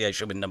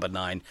association with number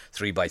 9,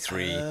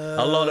 3x3,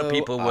 a lot of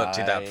people worked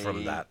it out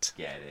from that.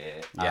 Get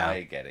it. Yeah.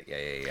 I get it.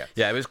 Yeah.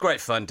 Yeah, it was great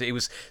fun. It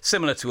was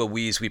similar to a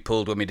wheeze we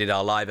pulled when we did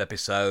our live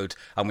episode,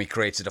 and we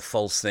created a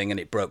false thing, and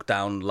it broke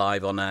down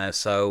live on air.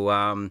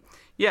 So...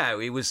 yeah,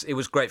 it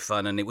was great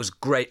fun, and it was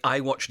great.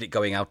 I watched it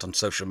going out on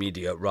social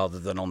media rather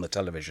than on the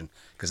television,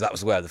 because that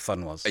was where the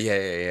fun was.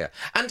 Yeah.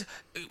 And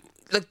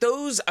like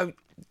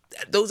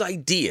those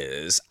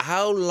ideas,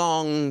 how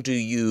long do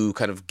you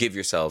kind of give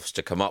yourselves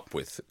to come up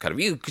with kind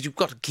of you? Because you've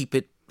got to keep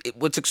it.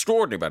 What's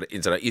extraordinary about it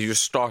is that you're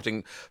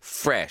starting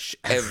fresh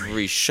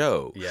every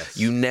show. Yes.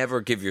 You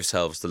never give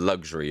yourselves the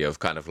luxury of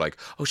kind of like,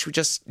 oh, should we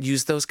just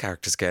use those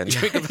characters again?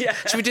 Should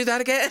we do that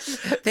again?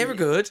 They were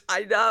good.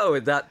 I know,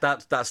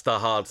 that's the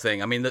hard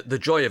thing. I mean, the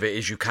joy of it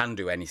is you can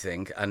do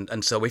anything.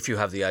 And so if you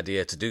have the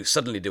idea to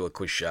suddenly do a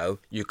quiz show,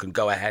 you can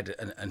go ahead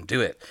and do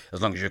it,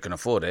 as long as you can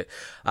afford it.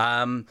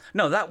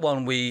 No, that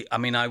one,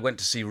 I went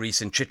to see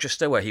Rhys in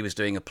Chichester, where he was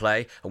doing a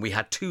play, and we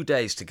had 2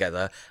 days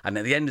together. And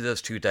at the end of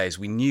those 2 days,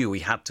 we knew we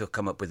had to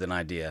come up with an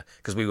idea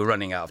because we were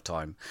running out of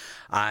time,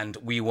 and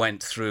we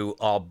went through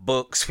our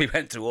books, we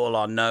went through all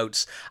our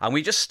notes, and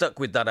we just stuck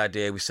with that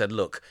idea. We said,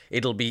 look,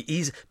 it'll be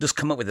easy, just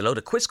come up with a load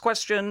of quiz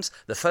questions,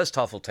 the first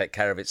half will take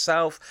care of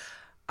itself.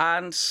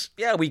 And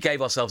yeah, we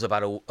gave ourselves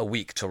about a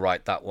week to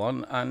write that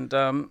one.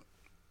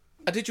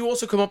 And did you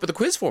also come up with a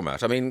quiz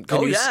format? I mean,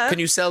 can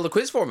you sell the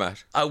quiz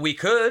format? We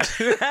could.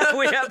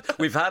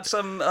 We've had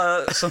some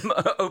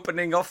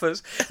opening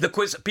offers. The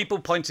quiz, people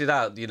pointed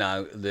out,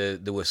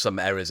 there were some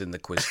errors in the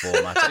quiz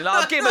format.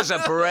 Give us a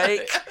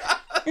break.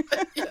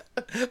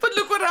 But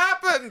look what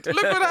happened.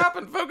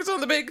 Focus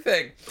on the big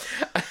thing.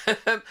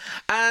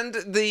 And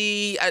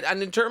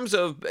in terms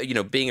of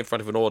being in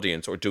front of an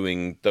audience or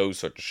doing those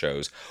sort of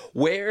shows,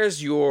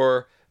 where's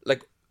your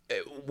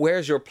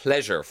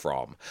pleasure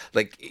from?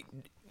 Like,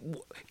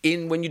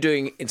 when you're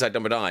doing Inside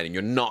Number 9 and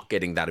you're not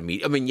getting that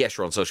immediate... I mean, yes,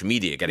 you're on social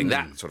media getting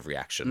that sort of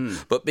reaction,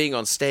 but being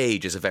on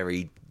stage is a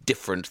very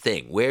different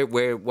thing.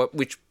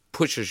 Which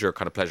pushes your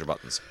kind of pleasure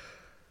buttons?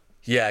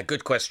 Yeah,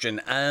 good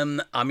question.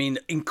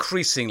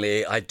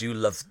 Increasingly, I do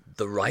love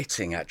the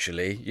writing,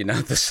 actually.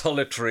 The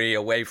solitary,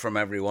 away from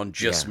everyone,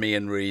 just me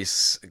and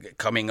Rhys,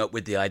 coming up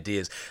with the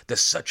ideas. There's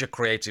such a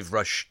creative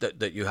rush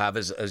that you have,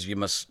 as you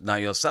must know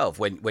yourself,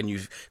 when you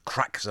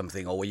crack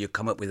something or when you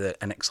come up with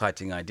an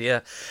exciting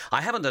idea.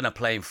 I haven't done a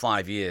play in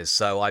 5 years,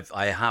 so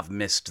I have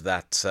missed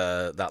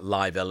that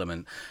live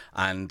element.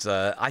 And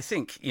I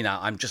think,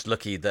 I'm just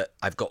lucky that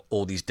I've got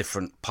all these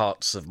different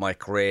parts of my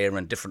career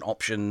and different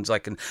options.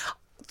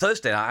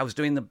 Thursday night, I was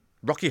doing the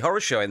Rocky Horror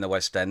Show in the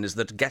West End as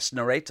the guest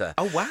narrator.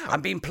 Oh, wow.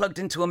 And being plugged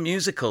into a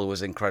musical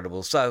was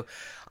incredible. So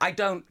I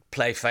don't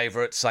play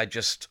favourites. I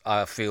just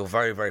feel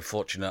very, very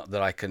fortunate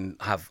that I can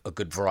have a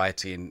good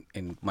variety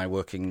in my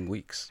working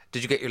weeks.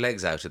 Did you get your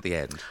legs out at the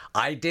end?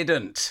 I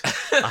didn't.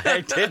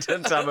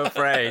 I'm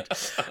afraid.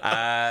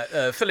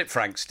 Philip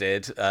Franks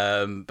did.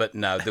 But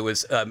no, there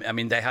was...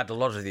 they had a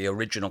lot of the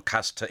original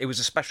cast. It was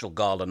a special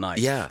gala night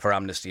for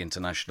Amnesty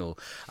International.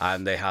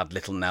 And they had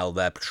Little Nell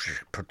there.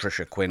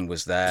 Patricia Quinn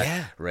was there.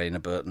 Yeah.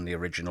 Raina Burton, the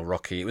original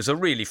Rocky. It was a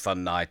really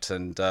fun night,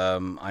 and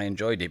I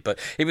enjoyed it. But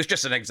it was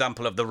just an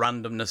example of the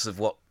randomness of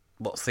what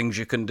things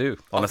you can do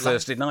on a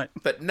Thursday night.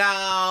 But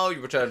now you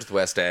return to the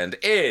West End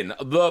in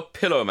The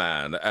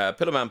Pillowman,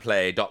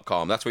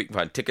 pillowmanplay.com. That's where you can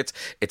find tickets.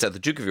 It's at the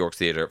Duke of York's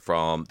Theatre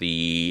from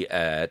the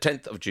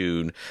 10th of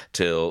June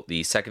till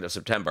the 2nd of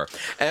September.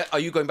 Are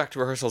you going back to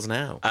rehearsals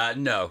now?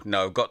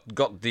 No.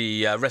 Got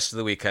the rest of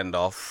the weekend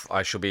off.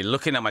 I shall be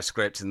looking at my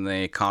script in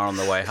the car on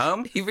the way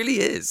home. He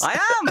really is. I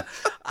am.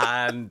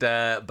 And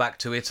back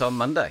to it on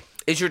Monday.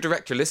 Is your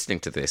director listening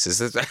to this? Is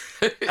this...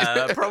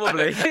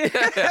 Probably.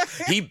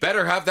 He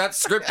better have that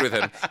script with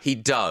him. He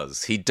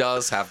does. He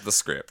does have the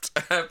script.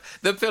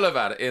 The Pillow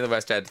Man in the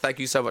West End. Thank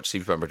you so much,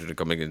 Steve Pemberton, for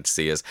coming in to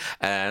see us.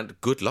 And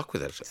good luck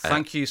with it.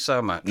 Thank you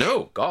so much.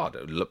 No, God.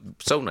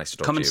 So nice to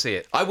talk Come to and you. see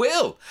it. I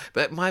will.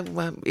 But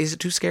is it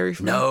too scary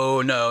for me?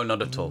 No,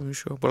 not at all.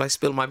 Sure. Will I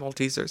spill my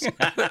Maltesers?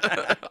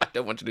 I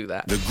don't want to do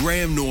that. The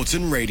Graham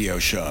Norton Radio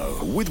Show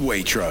with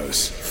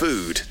Waitrose.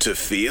 Food to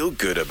feel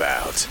good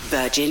about.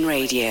 Virgin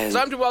Radio.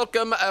 Time to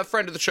welcome a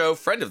friend of the show,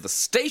 friend of the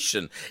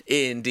station,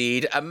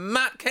 indeed,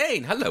 Matt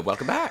Cain. Hello,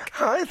 welcome back.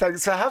 Hi,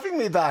 thanks for having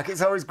me back.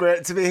 It's always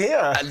great to be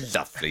here.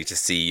 Lovely to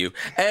see you.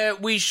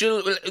 We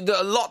shall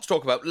a lot to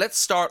talk about. Let's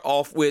start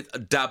off with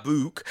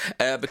Dabook.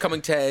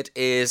 Becoming Ted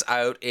is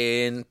out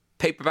in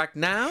paperback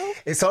now?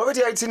 It's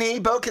already out in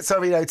ebook, it's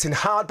already out in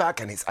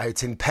hardback, and it's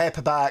out in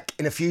paperback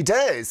in a few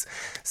days.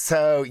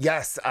 So,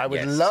 yes, I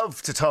would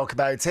love to talk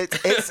about it.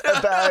 It's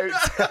about...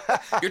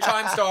 Your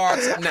time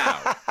starts now.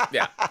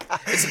 Yeah.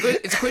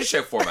 It's a quiz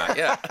show format,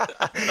 yeah.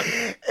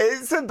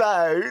 It's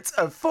about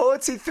a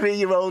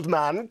 43-year-old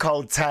man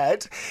called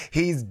Ted.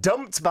 He's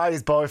dumped by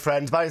his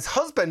boyfriend, by his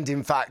husband,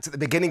 in fact, at the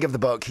beginning of the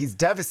book. He's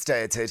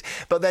devastated.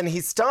 But then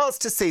he starts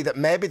to see that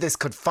maybe this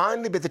could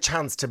finally be the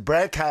chance to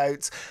break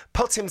out,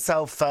 put himself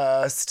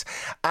first,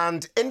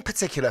 and in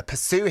particular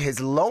pursue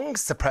his long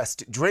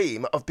suppressed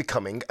dream of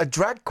becoming a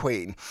drag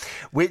queen,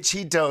 which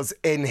he does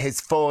in his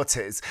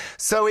 40s.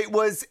 So it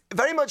was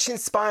very much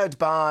inspired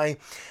by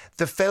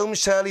the film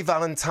Shirley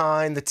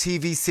Valentine, the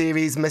TV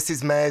series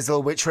Mrs.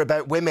 Maisel, which are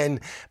about women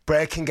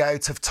breaking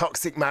out of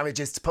toxic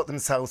marriages to put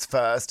themselves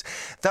first.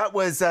 That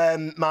was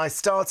my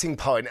starting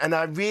point, and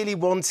I really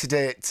wanted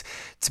it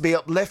to be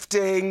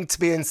uplifting, to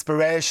be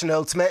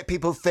inspirational, to make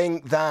people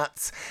think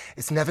that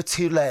it's never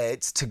too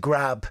late to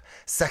grab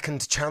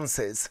second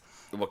chances.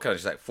 What kind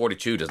of like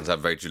 42 doesn't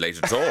sound very too late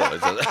at all.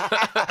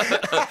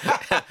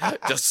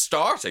 Just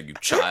starting, you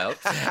child.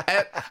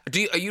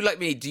 Are you like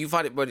me? Do you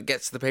find it when it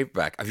gets to the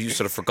paperback? Have you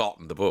sort of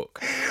forgotten the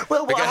book?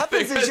 Well, what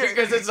happens is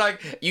because it's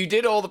like you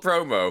did all the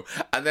promo,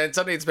 and then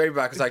suddenly it's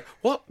paperback. It's like,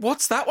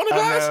 what's that one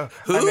about?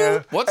 I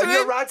know. What's and it?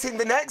 you're writing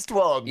the next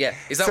one. Yeah,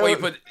 is that why you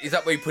put? Is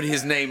that why you put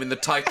his name in the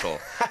title?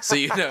 So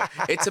you know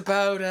it's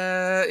about.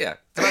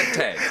 It's about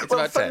Ted.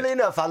 Funnily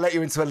enough, I'll let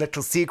you into a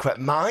little secret.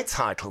 My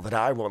title that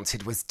I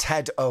wanted was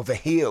Ted Over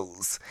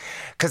Heels,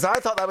 because I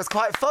thought that was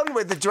quite fun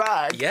with the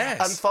drag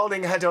and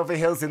falling head over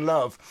heels in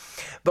love.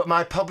 But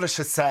my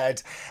publisher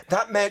said,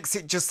 that makes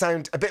it just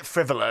sound a bit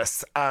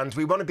frivolous, and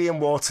we want to be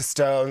in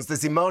Waterstones.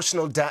 There's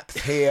emotional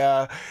depth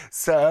here,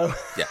 so...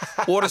 Yeah,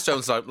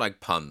 Waterstones don't like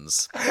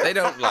puns. They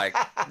don't like...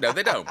 No,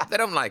 they don't. They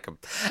don't like them.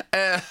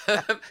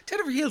 Ted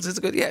Over Heels is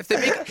a good... Yeah,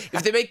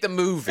 if they make the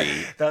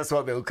movie... That's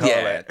what they'll call it.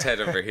 Yeah,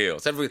 Ted Over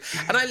Heels.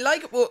 And I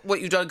like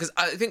what you've done, because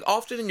I think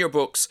often in your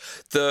books,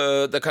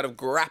 the kind of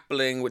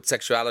grappling with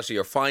sexuality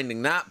or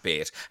finding that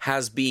bit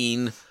has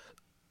been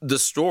the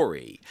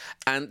story,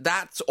 and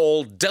that's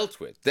all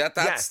dealt with.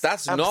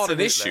 That's not an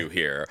issue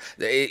here.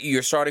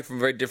 You're starting from a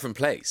very different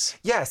place.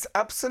 Yes,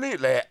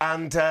 absolutely.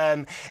 And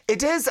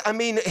it is, I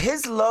mean,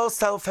 his low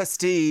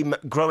self-esteem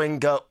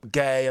growing up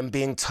gay and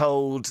being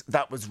told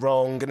that was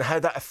wrong and how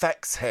that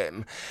affects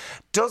him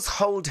does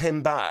hold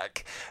him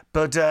back.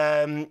 But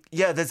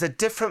there's a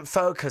different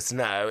focus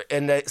now,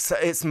 and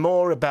it's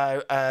more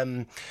about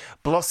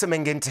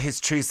blossoming into his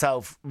true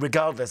self,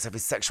 regardless of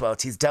his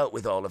sexuality. He's dealt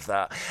with all of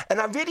that.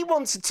 And I really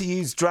wanted to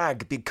use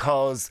drag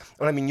because,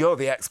 well, I mean, you're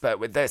the expert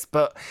with this,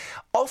 but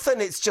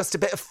often it's just a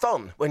bit of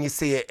fun when you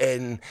see it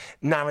in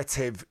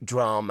narrative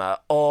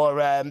drama, or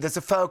there's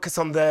a focus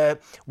on the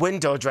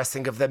window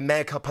dressing of the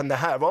makeup and the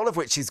hair, all of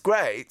which is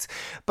great.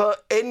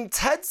 But in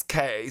Ted's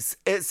case,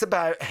 it's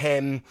about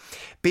him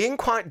being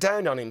quite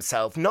down on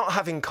himself, not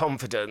having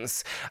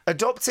confidence,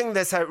 adopting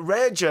this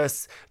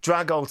outrageous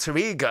drag alter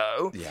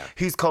ego,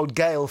 who's called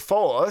Gale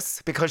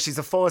Force, because she's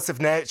a force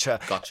of nature.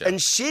 Gotcha. And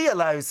she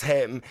allows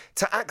him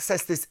to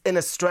access this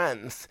inner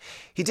strength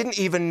he didn't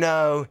even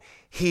know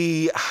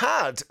he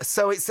had.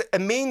 So it's a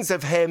means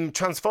of him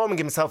transforming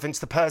himself into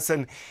the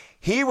person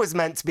he was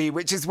meant to be,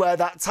 which is where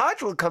that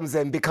title comes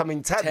in,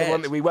 becoming Ted, the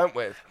one that we went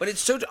with. But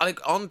it's so, like,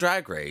 on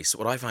Drag Race,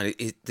 what I find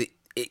is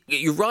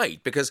you're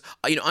right, because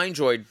I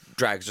enjoyed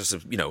drag just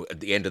at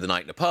the end of the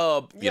night in a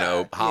pub,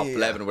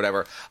 11 or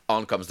whatever.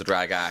 On comes the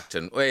drag act,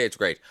 and it's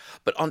great.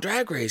 But on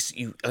Drag Race,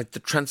 you like the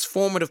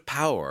transformative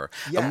power,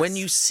 and when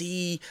you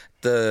see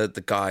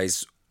the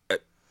guys,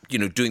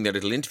 doing their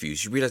little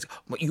interviews, you realise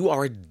you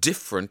are a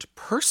different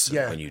person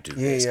when you do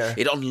this. Yeah.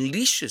 It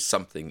unleashes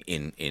something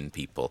in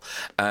people.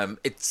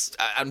 It's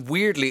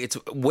weirdly, it's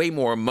way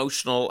more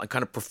emotional and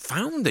kind of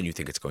profound than you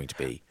think it's going to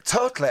be.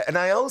 Totally. And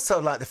I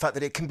also like the fact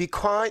that it can be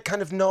quite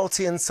kind of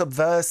naughty and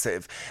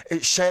subversive.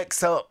 It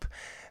shakes up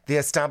the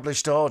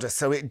established order,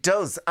 so it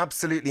does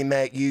absolutely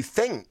make you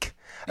think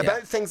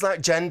about things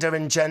like gender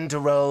and gender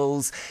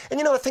roles.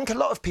 And, I think a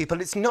lot of people,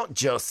 it's not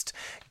just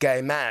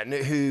gay men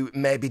who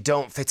maybe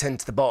don't fit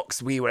into the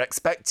box we were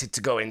expected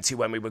to go into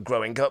when we were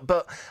growing up,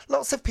 but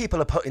lots of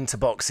people are put into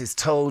boxes,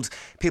 told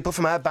people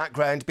from our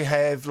background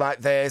behave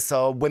like this,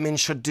 or women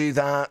should do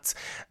that.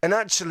 And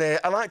actually,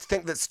 I like to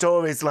think that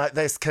stories like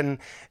this can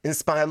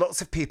inspire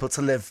lots of people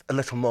to live a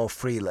little more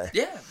freely.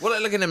 Yeah,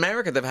 well, look, in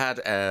America, they've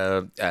had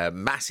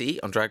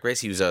Massey on Drag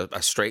Race. He was a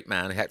straight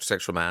man, a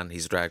heterosexual man.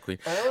 He's a drag queen.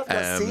 Oh, I've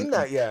not seen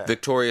that yet.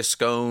 Victoria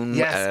Scone.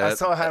 Yes, I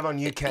saw her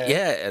on UK.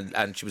 Yeah,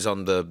 and she was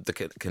on the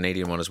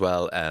Canadian one as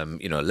well.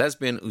 A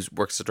lesbian who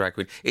works as a drag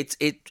queen. It's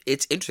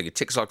interesting. It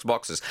ticks lots of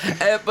boxes.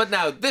 But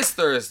now, this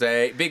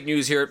Thursday, big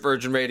news here at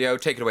Virgin Radio.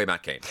 Take it away,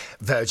 Matt Cain.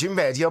 Virgin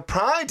Radio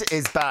Pride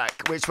is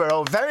back, which we're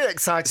all very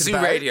excited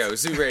about.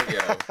 Zoo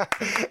Radio.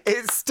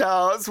 It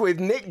starts with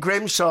Nick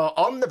Grimshaw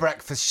on The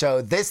Breakfast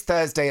Show this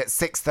Thursday at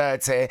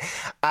 6:30,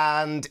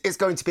 and it's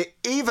going to be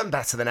even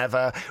better than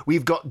ever.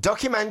 We've got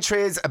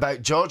documentaries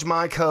about George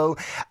Michael,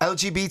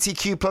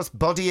 LGBTQ plus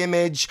body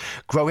image,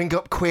 growing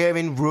up queer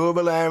in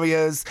rural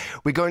areas.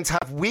 We're going to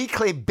have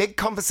weekly big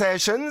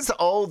conversations,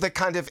 all the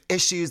kind of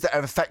issues that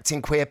are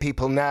affecting queer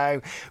people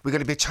now. We're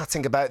going to be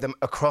chatting about them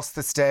across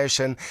the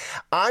station.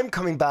 I'm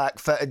coming back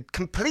for a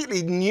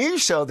completely new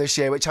show this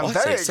year, which I'm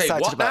very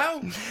excited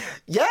about. Now?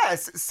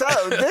 Yes, so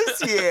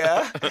this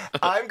year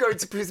I'm going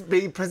to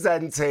be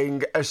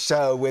presenting a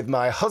show with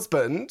my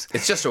husband.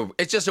 It's just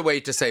a way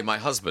to say my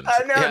husband.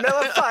 I know. Yeah. Now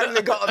I've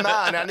finally got a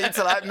man. I need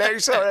to make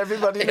sure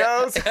everybody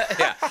knows.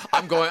 Yeah,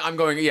 I'm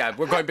going. Yeah,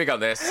 we're going big on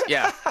this.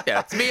 Yeah.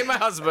 It's me and my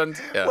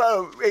husband. Yeah.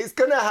 Well, it's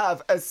going to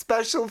have a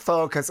special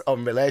focus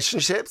on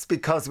relationships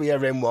because we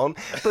are in one,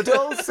 but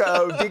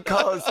also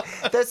because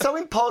they're so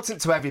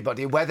important to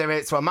everybody, whether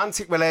it's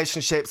romantic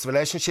relationships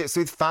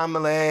with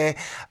family,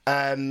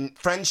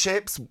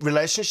 friendships,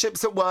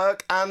 relationships at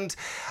work. And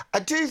I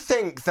do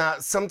think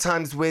that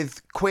sometimes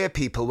with queer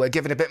people, we're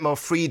given a bit more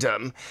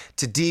freedom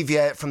to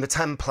deviate from the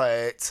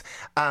template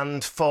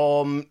and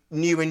form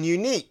new and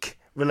unique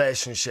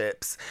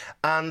relationships.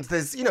 And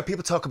there's,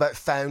 people talk about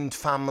found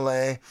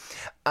family,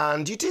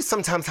 and you do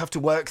sometimes have to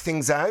work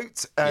things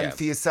out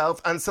for yourself.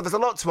 And so there's a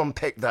lot to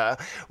unpick there.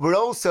 We're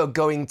also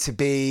going to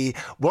be,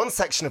 one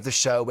section of the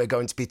show, we're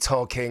going to be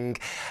talking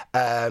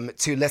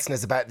to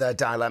listeners about their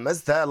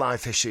dilemmas, their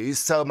life issues.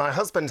 So my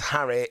husband,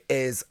 Harry,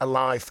 is a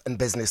life and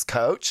business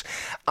coach.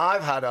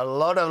 I've had a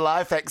lot of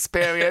life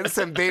experience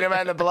and been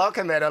around the block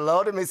and made a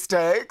lot of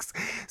mistakes.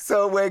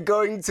 So we're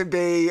going to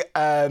be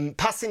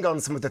passing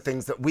on some of the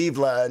things that we've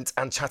learned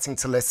and chatting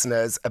to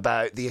listeners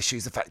about the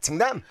issues affecting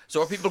them.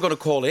 So are people going to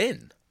call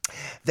in?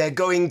 They're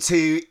going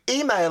to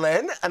email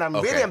in, and I'm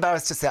really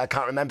embarrassed to say I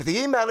can't remember the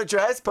email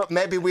address, but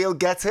maybe we'll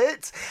get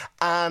it,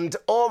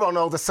 or on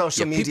all the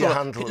social media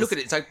handles. Look at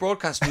it, it's like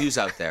broadcast news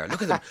out there.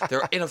 Look at them.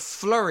 They're in a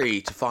flurry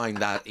to find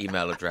that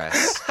email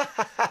address.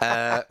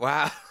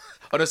 Wow.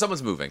 Oh, no, someone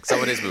is moving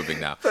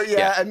now. But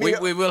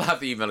we will have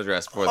the email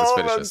address before this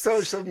finishes. On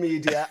social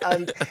media.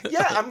 And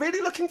I'm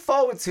really looking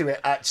forward to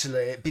it,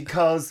 actually,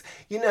 because,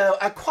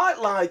 I quite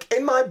like,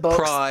 in my books...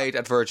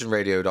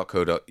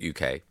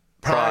 pride@virginradio.co.uk.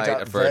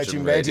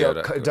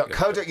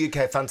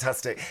 pride@virginradio.co.uk.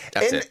 Fantastic.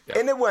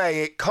 In a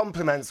way, it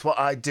complements what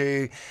I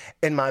do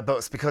in my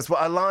books, because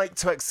what I like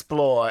to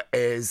explore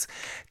is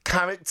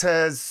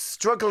characters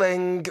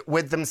struggling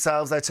with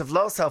themselves out of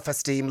low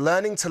self-esteem,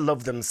 learning to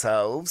love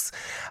themselves,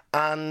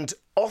 and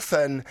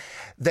often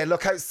they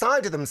look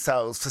outside of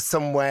themselves for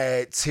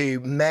somewhere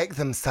to make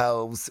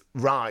themselves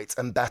right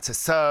and better.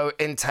 So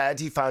in Ted,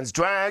 he finds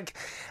drag.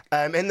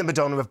 In The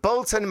Madonna of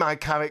Bolton, my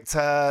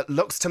character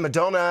looks to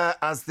Madonna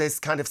as this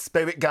kind of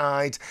spirit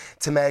guide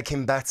to make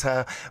him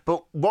better.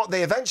 But what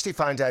they eventually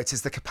find out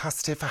is the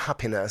capacity for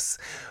happiness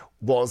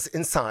was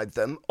inside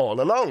them all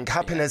along.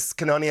 Happiness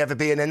can only ever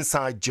be an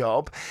inside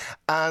job.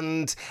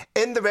 And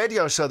in the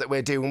radio show that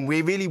we're doing,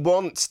 we really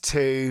want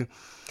to...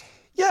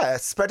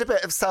 spread a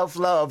bit of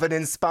self-love and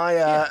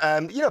inspire,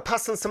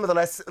 pass on some of the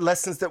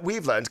lessons that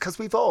we've learned, because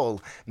we've all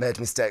made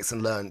mistakes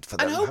and learned for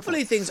them. And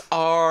hopefully things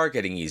are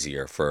getting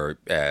easier for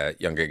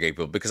younger gay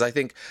people, because I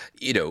think,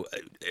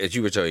 as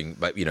you were saying,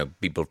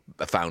 people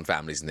found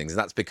families and things, and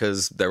that's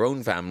because their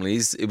own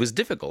families, it was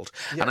difficult.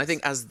 Yes. And I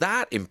think as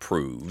that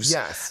improves,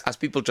 as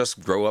people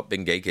just grow up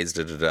being gay kids,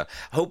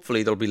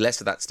 hopefully there'll be less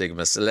of that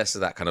stigma, less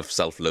of that kind of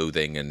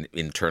self-loathing and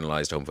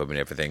internalized homophobia and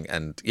everything,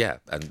 and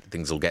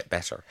things will get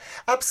better.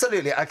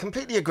 Absolutely. I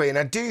completely agree, and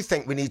I do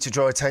think we need to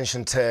draw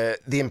attention to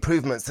the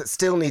improvements that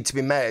still need to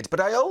be made. But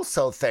I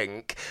also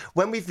think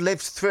when we've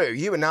lived through,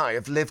 you and I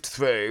have lived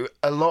through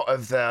a lot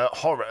of the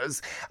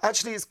horrors,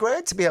 actually it's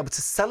great to be able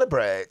to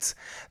celebrate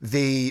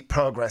the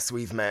progress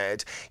we've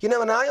made.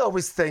 And I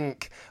always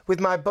think with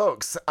my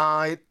books,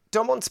 I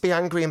don't want to be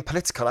angry and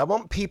political. I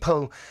want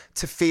people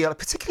to feel,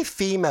 particularly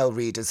female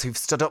readers who've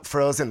stood up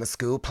for us in the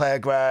school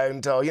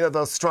playground, or,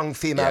 those strong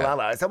female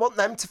allies. I want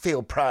them to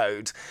feel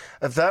proud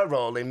of their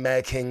role in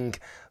making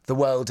the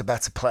world a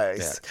better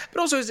place. Yeah.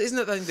 But also, isn't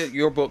it the thing that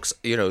your books,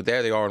 there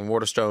they are in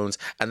Waterstones,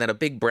 and then a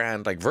big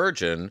brand like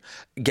Virgin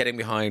getting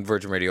behind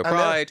Virgin Radio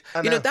Pride.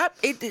 I know.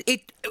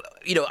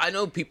 I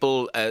know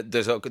people.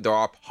 There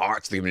are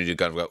parts of the community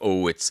kind of go,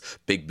 oh, it's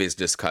big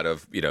business kind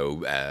of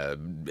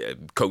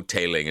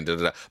coattailing and da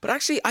da da. But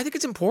actually, I think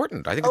it's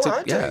important. I think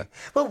I do.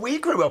 Well, we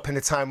grew up in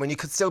a time when you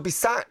could still be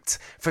sacked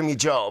from your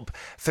job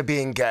for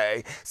being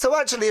gay. So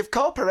actually, if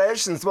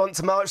corporations want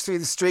to march through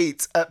the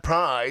streets at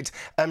Pride,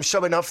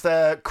 showing off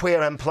their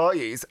queer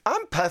employees,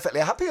 I'm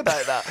perfectly happy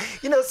about that.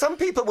 Some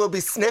people will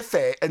be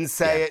sniffy and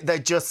say they're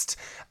just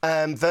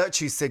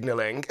virtue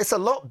signalling. It's a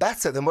lot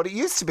better than what it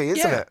used to be,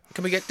 isn't it?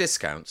 Can we get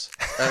discounts?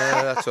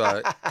 That's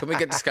right. Can we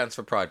get discounts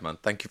for Pride Month?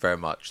 Thank you very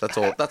much.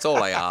 That's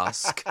all I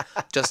ask.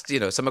 Just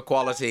some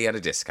equality and a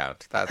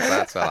discount.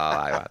 That's what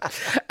I want.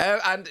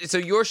 And so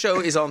your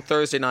show is on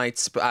Thursday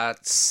nights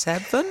at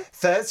 7?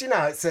 Thursday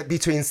nights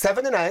between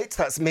 7 and 8.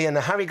 That's me and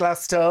Harry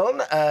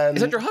Gladstone.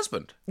 Is that your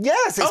husband?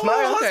 Yes, it's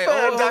my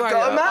husband. I've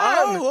got a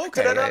man.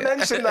 Okay. Did I not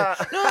mention that?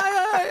 No,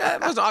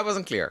 I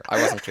wasn't clear.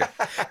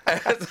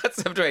 That's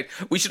 7 to 8.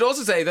 We should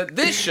also say that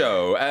this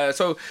show,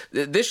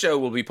 this show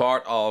will be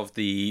part of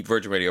the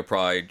Virgin Radio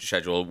Pride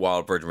schedule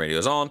while Virgin Radio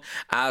is on,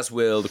 as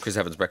will the Chris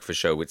Evans Breakfast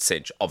Show with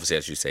Cinch. Obviously,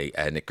 as you say,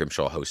 Nick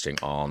Grimshaw hosting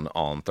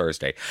on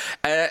Thursday,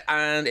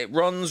 and it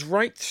runs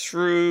right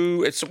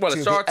through. It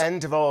starts the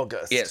end of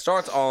August. Yeah, it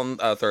starts on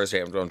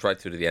Thursday and runs right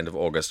through to the end of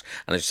August.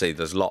 And as you say,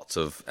 there's lots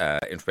of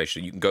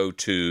information. You can go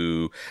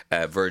to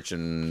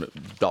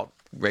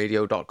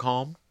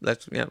virgin.radio.com.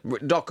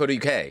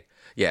 .co.uk.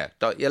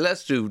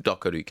 Let's do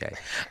 .co.uk,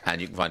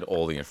 and you can find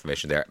all the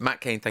information there.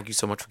 Matt Cain, thank you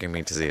so much for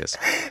coming to see us.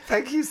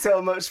 Thank you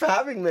so much for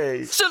having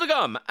me. Still to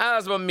come,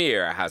 Aasmah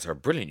Mir has her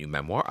brilliant new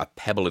memoir, A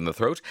Pebble in the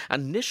Throat,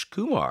 and Nish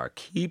Kumar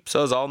keeps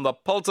us on the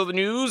pulse of the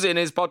news in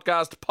his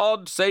podcast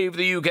Pod Save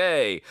the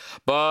UK.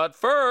 But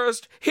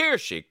first, here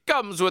she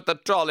comes with the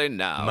trolley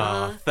now.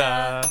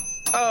 Martha.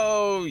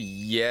 Oh,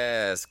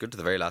 yes. Good to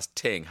the very last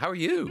ting. How are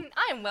you?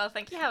 I'm well,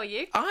 thank you. How are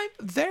you? I'm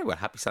very well.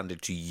 Happy Sunday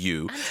to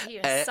you. And to you,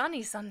 a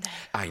sunny Sunday.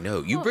 I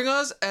know. You bring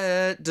us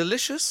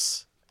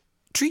delicious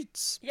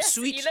treats. Yes,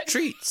 sweet you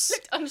treats.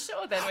 Looked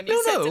unsure then when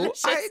you said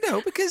delicious. I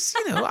know, because,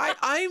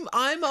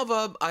 I'm of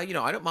a, I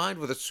don't mind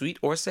whether sweet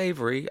or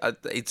savoury.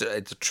 It's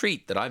a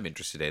treat that I'm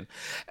interested in.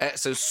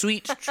 So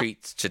sweet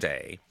treats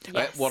today.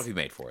 Yes. What have you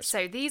made for us?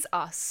 So these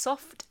are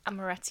soft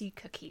amaretti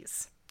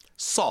cookies.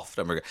 Soft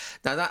amaretto.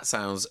 Now that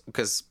sounds,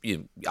 because I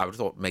would have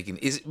thought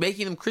is it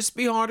making them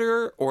crispy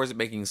harder, or is it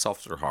making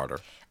softer harder?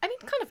 I mean,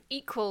 kind of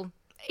equal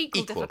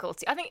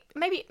difficulty. I think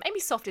maybe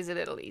soft is a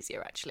little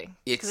easier actually.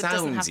 It sounds sounds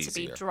doesn't have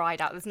easier. to be dried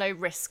out. There's no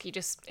risk.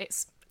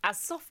 It's as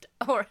soft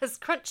or as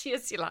crunchy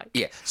as you like.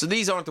 Yeah. So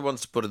these aren't the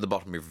ones to put at the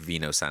bottom of your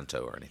Vino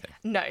Santo or anything.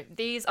 No,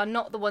 these are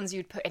not the ones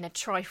you'd put in a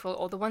trifle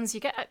or the ones you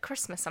get at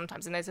Christmas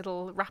sometimes in those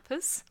little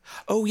wrappers.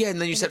 Oh yeah,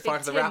 and then you set the big fire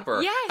to the tin.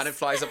 wrapper, Yes. and it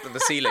flies up to the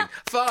ceiling.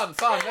 Fun.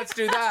 Let's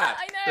do that.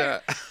 I know.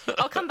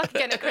 I'll come back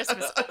again at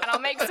Christmas and I'll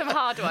make some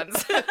hard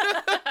ones.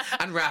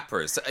 And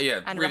wrappers.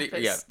 And really.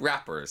 wrappers. Yeah,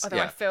 wrappers.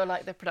 Although I feel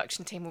like the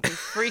production team will be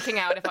freaking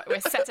out if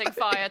we're setting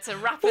fire to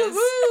wrappers.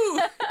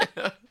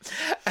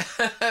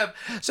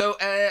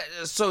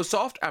 So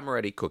soft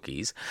amaretti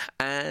cookies,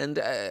 and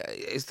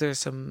is there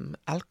some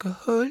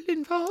alcohol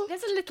involved?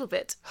 There's a little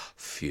bit.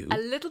 Phew. A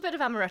little bit of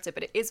amaretto,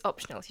 but it is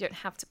optional, so you don't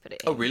have to put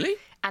it in. Oh, really?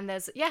 And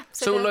there's,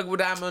 So like with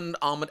almond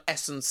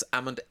essence,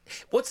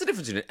 what's the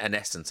difference between an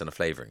essence and a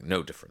flavouring?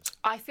 No difference.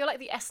 I feel like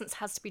the essence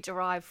has to be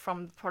derived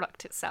from the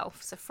product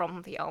itself, so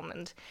from the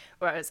almond,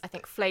 whereas I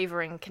think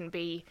flavouring can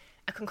be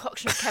a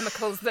concoction of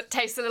chemicals that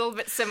taste a little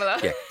bit similar.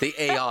 Yeah, the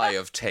AI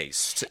of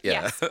taste.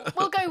 Yeah. Yes,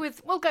 we'll go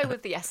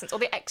with the essence, or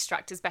the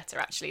extract is better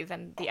actually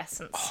than the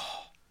essence.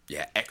 Oh,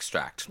 yeah,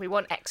 extract. We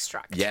want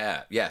extract.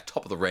 Yeah,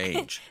 top of the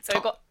range. So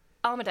we've got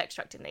almond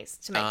extract in these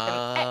to make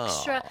them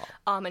extra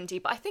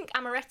almondy. But I think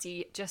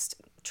amaretti just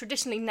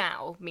traditionally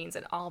now means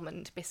an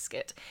almond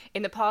biscuit.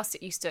 In the past,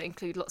 it used to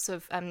include lots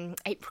of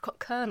apricot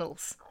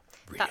kernels.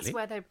 Really? That's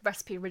where the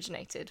recipe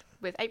originated,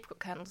 with apricot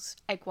kernels,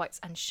 egg whites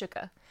and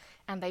sugar.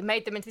 And they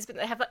made them into these, but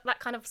they have that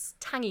kind of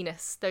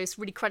tanginess, those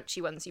really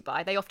crunchy ones you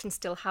buy. They often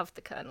still have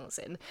the kernels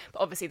in.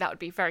 But obviously that would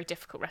be a very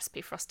difficult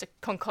recipe for us to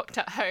concoct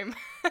at home.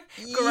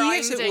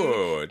 Yes, it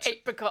would.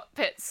 Apricot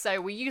pits.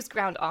 So we use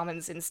ground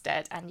almonds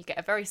instead, and you get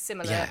a very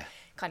similar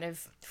kind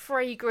of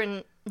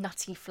fragrant,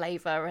 nutty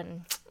flavour,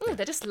 and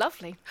they're just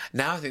lovely.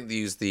 Now I think they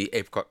use the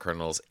apricot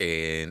kernels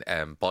in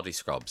body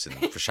scrubs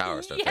for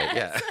showers, don't they?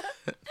 Yeah.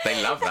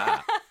 They love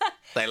that.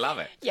 They love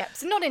it. Yeah,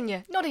 so not in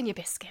your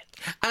biscuit.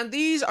 And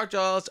these are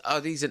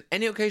these an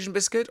any occasion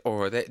biscuit,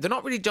 or they're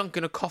not really junk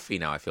in a coffee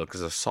now, I feel,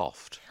 because they're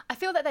soft. I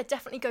feel that they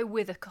definitely go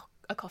with a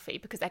coffee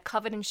because they're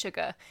covered in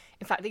sugar.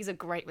 In fact, these are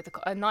great with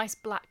a nice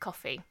black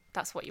coffee.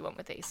 That's what you want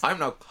with these. I'm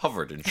now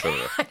covered in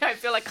sugar. I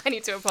feel like I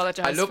need to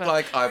apologise. I look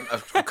like I'm a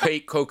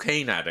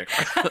cocaine addict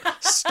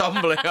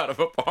stumbling out of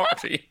a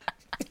party.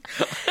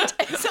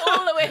 It's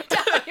all the way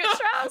down your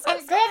trousers.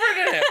 I'm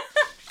covered in it.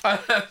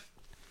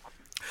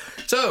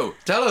 So,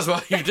 tell us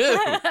what you do.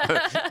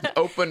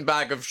 Open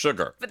bag of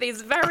sugar. But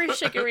these very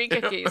sugary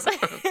cookies.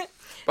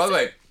 By the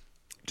way,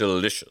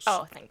 delicious.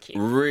 Oh, thank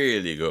you.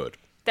 Really good.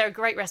 They're a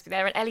great recipe.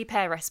 They're an Ellie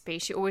Pear recipe.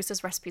 She always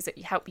does recipes that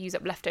help use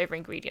up leftover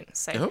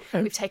ingredients. So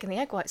we've taken the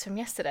egg whites from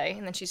yesterday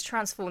and then she's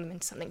transformed them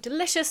into something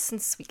delicious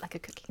and sweet like a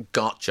cookie.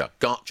 Gotcha.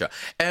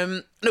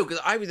 No, because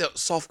I really thought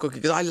soft cookie,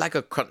 because I like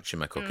a crunch in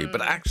my cookie, but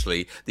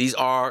actually these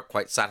are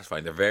quite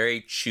satisfying. They're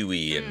very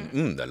chewy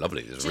and they're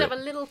lovely. Should have a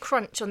little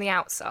crunch on the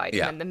outside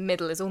and then the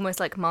middle is almost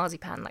like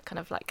marzipan, like kind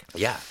of like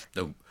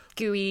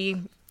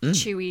gooey,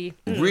 chewy.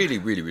 Really,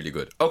 really, really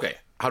good. Okay,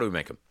 how do we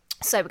make them?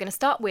 So we're going to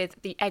start with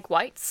the egg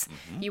whites.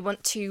 You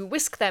want to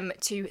whisk them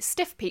to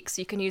stiff peaks.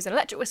 So you can use an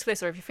electric whisk for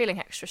this, or if you're feeling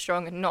extra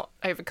strong and not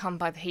overcome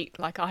by the heat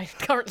like I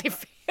currently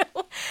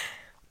feel,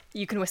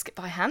 you can whisk it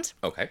by hand.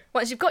 Okay.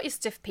 Once you've got your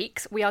stiff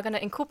peaks, we are going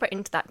to incorporate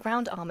into that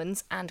ground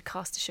almonds and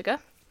caster sugar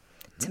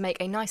to make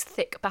a nice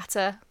thick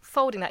batter,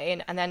 folding that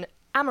in, and then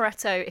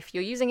amaretto if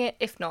you're using it,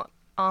 if not,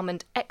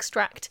 almond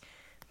extract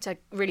to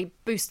really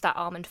boost that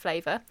almond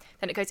flavour.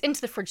 Then it goes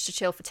into the fridge to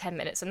chill for 10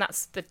 minutes, and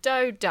that's the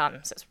dough done.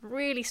 So it's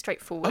really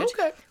straightforward,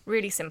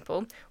 really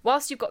simple.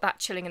 Whilst you've got that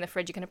chilling in the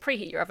fridge, you're going to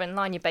preheat your oven,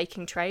 line your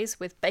baking trays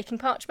with baking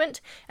parchment,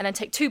 and then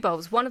take 2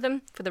 bowls, one of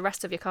them for the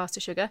rest of your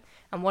caster sugar,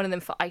 and one of them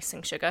for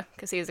icing sugar,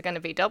 because these are going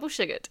to be double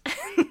sugared.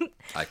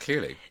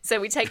 Clearly. So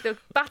we take the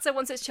batter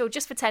once it's chilled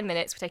just for 10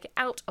 minutes, we take it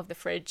out of the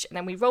fridge, and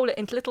then we roll it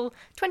into little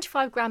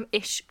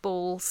 25-gram-ish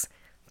balls,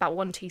 about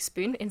 1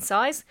 teaspoon in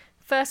size.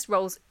 First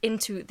rolls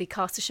into the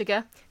caster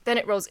sugar, then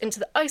it rolls into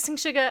the icing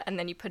sugar, and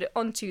then you put it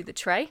onto the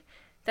tray.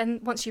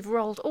 Then once you've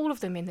rolled all of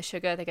them in the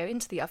sugar, they go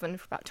into the oven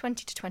for about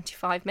 20 to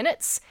 25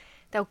 minutes.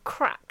 They'll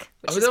crack,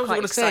 which is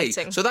quite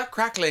exciting. So that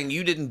crackling,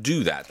 you didn't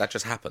do that. That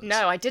just happens.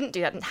 No, I didn't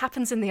do that. It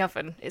happens in the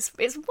oven. It's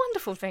a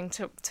wonderful thing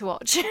to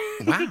watch.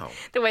 Wow.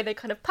 The way they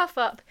kind of puff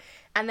up,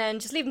 and then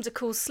just leave them to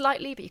cool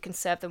slightly, but you can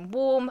serve them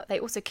warm. They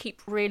also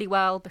keep really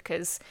well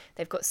because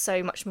they've got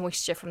so much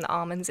moisture from the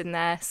almonds in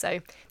there. So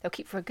they'll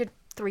keep for a good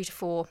 3 to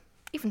 4,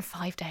 even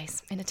 5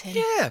 days in a tin.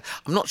 Yeah,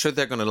 I'm not sure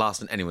they're going to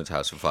last in anyone's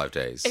house for 5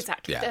 days.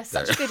 Exactly. Yeah, They're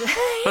such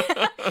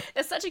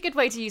a good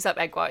way to use up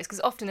egg whites, because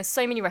often there's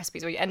so many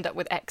recipes where you end up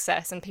with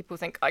excess and people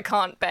think, I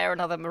can't bear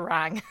another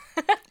meringue.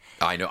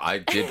 I know. I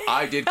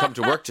did come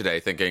to work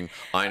today thinking,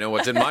 I know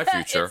what's in my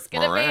future. It's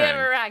going to be a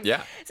meringue.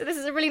 Yeah. So this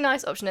is a really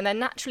nice option, and they're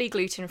naturally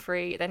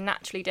gluten-free, they're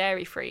naturally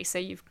dairy-free, so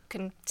you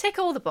can tick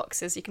all the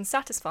boxes, you can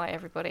satisfy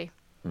everybody.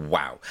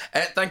 Wow.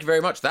 Thank you very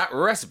much. That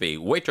recipe,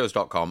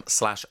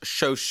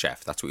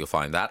 waitrose.com/showchef. That's where you'll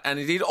find that. And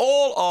indeed,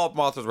 all of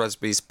Martha's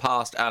recipes,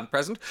 past and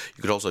present.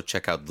 You could also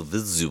check out the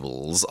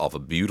visuals of a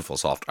beautiful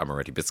soft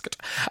amaretti biscuit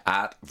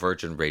at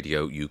Virgin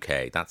Radio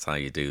UK. That's how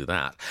you do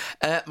that.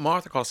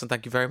 Martha Collison,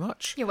 thank you very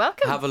much. You're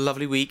welcome. Have a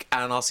lovely week,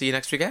 and I'll see you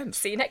next weekend.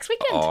 See you next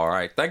weekend. All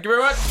right. Thank you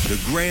very much.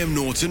 The Graham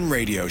Norton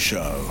Radio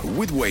Show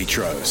with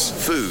Waitrose.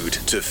 Food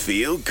to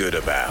feel good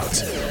about.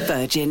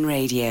 Virgin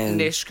Radio.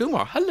 Nish,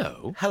 Kumar,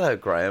 hello. Hello,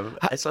 Graham.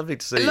 It's lovely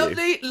to see you.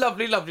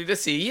 Lovely to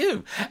see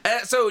you.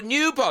 So,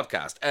 new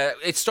podcast.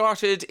 It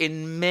started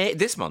in May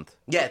this month.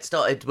 Yeah, it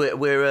started.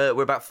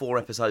 We're about 4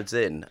 episodes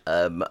in,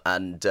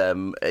 and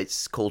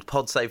it's called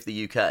Pod Save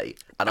the UK,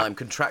 and I'm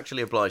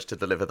contractually obliged to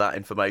deliver that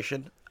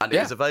information, and it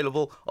is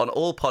available on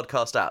all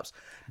podcast apps.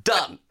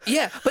 Done.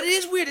 Yeah, but it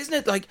is weird, isn't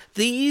it? Like,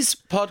 these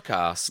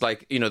podcasts,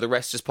 like, you know, The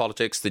Rest is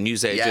Politics, The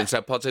News Agents,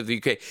 Pod Save the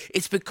UK,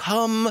 it's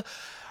become...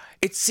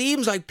 It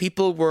seems like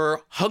people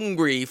were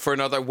hungry for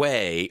another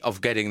way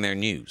of getting their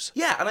news.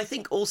 Yeah, and I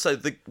think also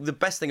the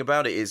best thing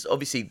about it is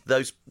obviously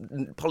those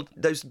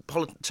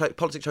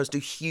politics shows do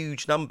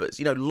huge numbers.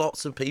 You know,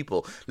 lots of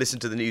people listen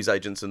to The News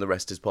Agents and The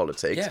Rest is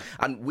Politics. Yeah.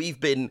 And we've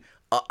been...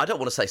 I don't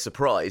want to say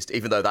surprised,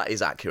 even though that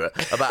is accurate,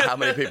 about how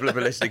many people have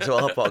been listening to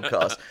our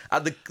podcast.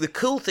 And the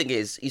cool thing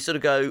is, you sort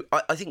of go...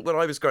 I think when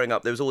I was growing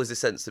up, there was always this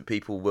sense that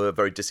people were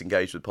very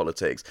disengaged with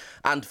politics.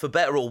 And for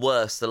better or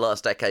worse, the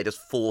last decade has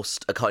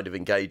forced a kind of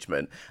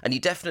engagement. And you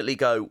definitely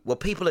go, well,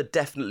 people are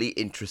definitely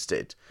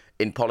interested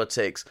in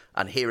politics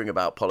and hearing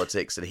about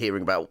politics and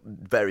hearing about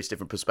various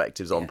different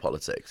perspectives on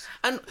politics.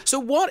 And so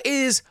what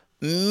is...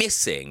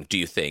 missing, do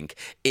you think,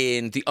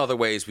 in the other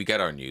ways we get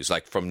our news,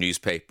 like from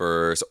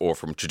newspapers or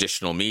from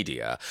traditional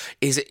media?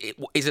 Is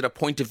it a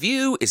point of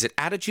view? Is it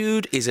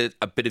attitude? Is it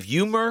a bit of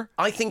humour?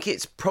 I think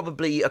it's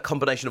probably a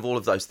combination of all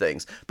of those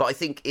things. But I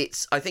think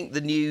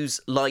the news,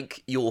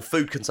 like your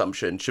food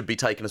consumption, should be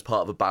taken as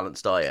part of a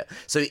balanced diet.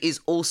 So it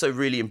is also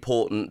really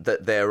important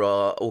that there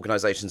are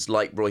organisations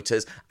like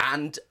Reuters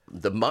and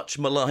the much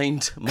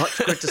maligned, much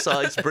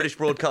criticised British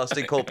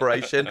Broadcasting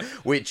Corporation,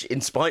 which, in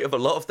spite of a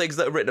lot of things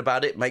that are written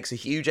about it, makes a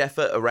huge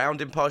effort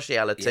around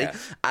impartiality. Yeah.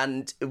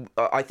 And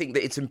I think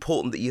that it's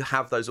important that you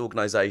have those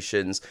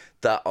organisations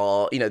that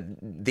are, you know,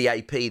 the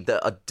AP,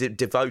 that are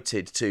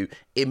devoted to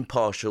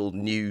impartial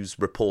news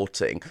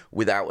reporting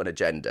without an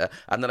agenda.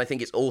 And then I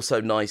think it's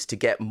also nice to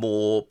get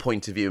more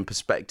point of view and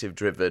perspective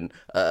driven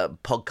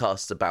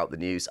podcasts about the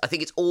news. I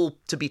think it's all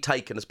to be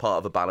taken as part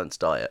of a balanced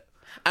diet.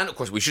 And of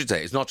course, we should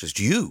say it's not just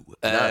you.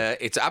 No.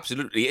 It's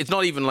absolutely. It's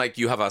not even like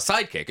you have a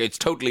sidekick. It's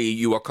totally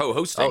you are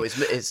co-hosting. Oh,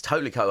 it's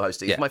totally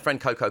co-hosting. Yeah. It's my friend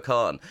Coco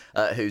Khan,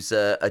 who's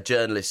a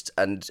journalist,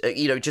 and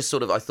just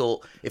sort of I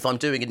thought if I'm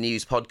doing a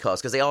news podcast,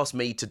 because they asked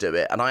me to do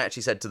it, and I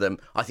actually said to them,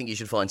 I think you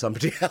should find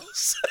somebody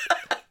else.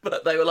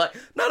 But they were like,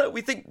 no,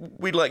 we think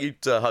we'd like you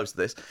to host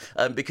this,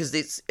 because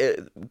it's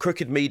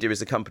Crooked Media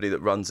is a company that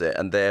runs it,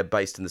 and they're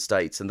based in the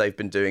States, and they've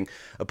been doing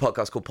a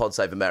podcast called Pod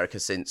Save America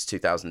since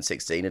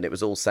 2016, and it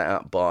was all set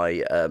up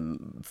by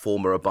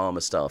former Obama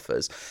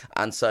staffers.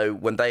 And so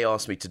when they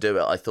asked me to do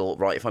it, I thought,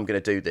 right, if I'm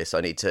going to do this, I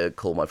need to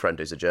call my friend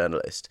who's a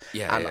journalist.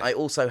 And I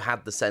also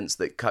had the sense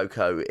that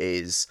Coco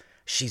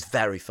she's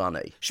very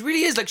funny. She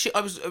really is. Like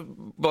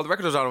the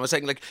record was on. I was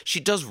saying, like, she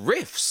does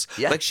riffs.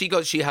 Yeah. Like she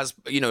has,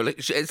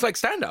 it's like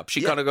stand up.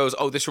 She kind of goes,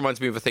 oh, this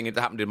reminds me of a thing that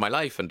happened in my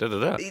life, and da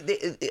da da.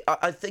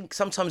 I think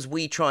sometimes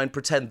we try and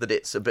pretend that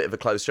it's a bit of a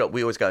closed shop.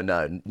 We always go,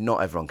 no,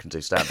 not everyone can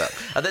do stand up.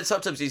 And then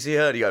sometimes you see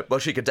her and you go, well,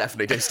 she could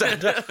definitely do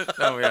stand up.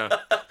 Oh yeah,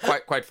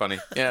 quite funny.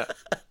 Yeah,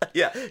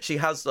 yeah. She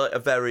has like a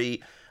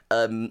very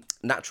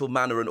natural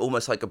manner and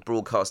almost like a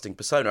broadcasting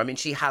persona. I mean,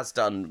 she has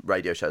done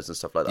radio shows and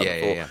stuff like that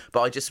before. Yeah.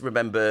 But I just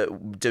remember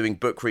doing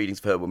book readings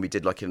for her when we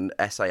did like an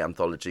essay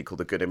anthology called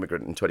The Good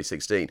Immigrant in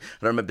 2016. And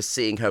I remember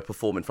seeing her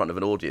perform in front of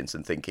an audience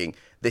and thinking,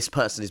 this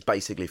person is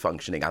basically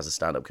functioning as a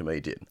stand-up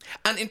comedian.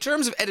 And in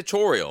terms of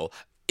editorial,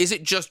 is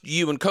it just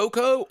you and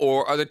Coco,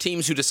 or are there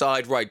teams who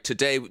decide, right,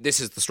 today this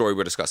is the story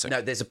we're discussing?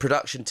 No, there's a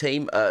production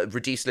team.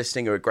 Reduced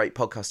Listening are a great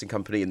podcasting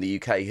company in the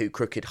UK who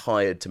Crooked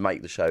hired to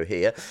make the show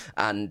here.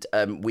 And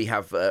we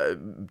have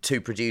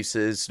two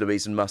producers,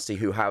 Louise and Musty,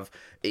 who have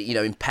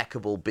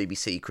impeccable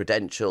BBC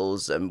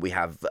credentials. And we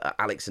have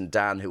Alex and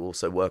Dan, who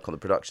also work on the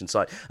production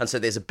side. And so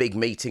there's a big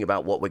meeting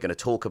about what we're going to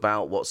talk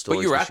about, what stories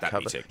But you were we at should that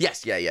cover. meeting?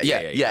 Yes,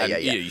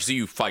 yeah. So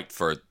you fight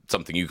for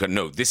something you can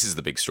know. This is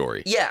the big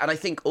story. Yeah, and I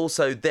think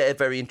also they're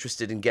very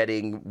interested in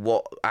getting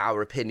what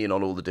our opinion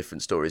on all the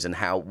different stories and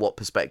what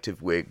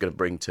perspective we're going to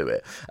bring to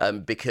it.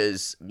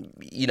 Because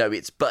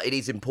it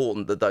is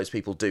important that those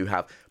people do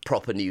have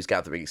proper news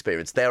gathering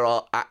experience. There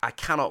are, I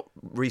cannot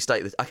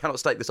restate this. I cannot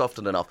state this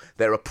often enough.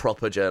 There are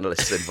proper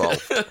journalists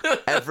involved.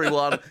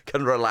 Everyone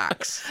can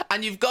relax.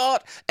 And you've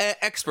got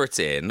experts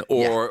in,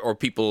 or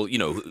people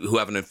who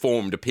have an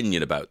informed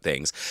opinion about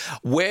things.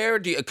 Where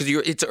do you? Because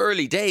it's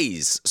early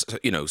days,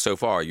 so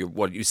far.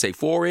 What you say,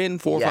 4 in,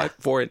 4 or 5,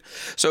 4 in.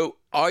 So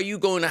are you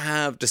going to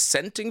have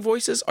dissenting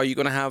voices? Are you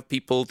going to have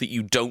people that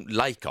you don't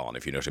like on,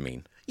 if you know what I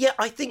mean? Yeah,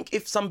 I think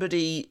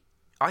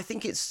I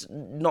think it's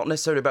not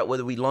necessarily about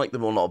whether we like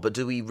them or not, but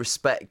do we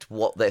respect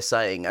what they're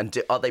saying, and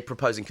are they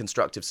proposing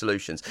constructive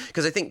solutions?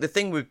 Because I think the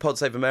thing with Pod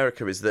Save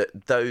America is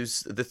that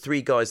the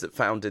 3 guys that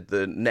founded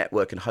the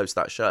network and host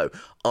that show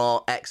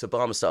are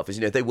ex-Obama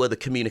staffers. They were the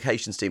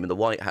communications team in the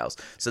White House,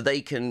 so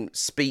they can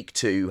speak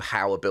to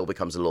how a bill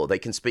becomes a law. They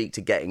can speak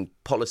to getting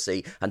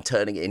policy and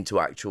turning it into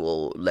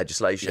actual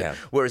legislation. Yeah.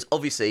 Whereas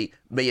obviously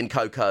me and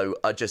Coco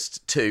are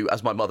just 2,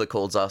 as my mother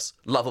calls us,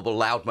 lovable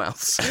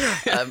loudmouths.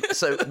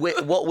 So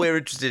what we're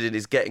interested in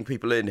is getting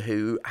people in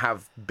who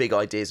have big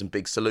ideas and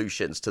big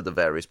solutions to the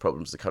various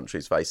problems the country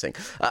is facing.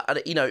 And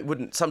it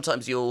wouldn't.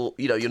 Sometimes you're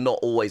not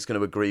always going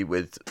to agree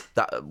with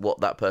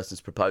what that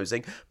person's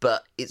proposing,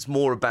 but it's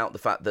more about the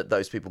fact that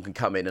those people can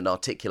come in and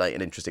articulate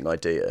an interesting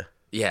idea.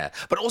 Yeah,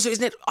 but also,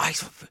 isn't it?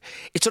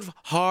 It's sort of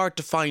hard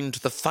to find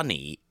the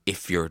funny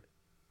if you're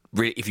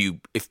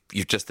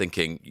just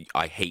thinking,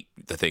 I hate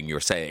the thing you're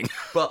saying.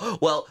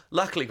 Well,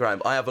 luckily,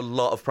 Graham, I have a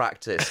lot of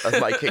practice of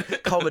making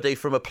comedy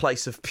from a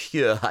place of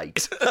pure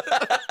hate.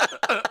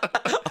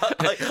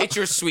 It's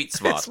your sweet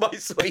spot. It's my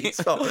sweet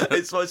spot.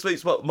 It's my sweet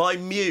spot. My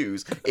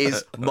muse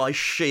is my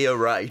sheer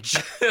rage.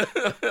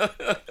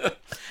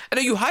 I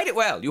know you hide it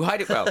well.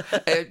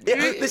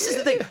 This is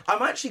the thing.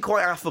 I'm actually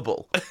quite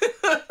affable.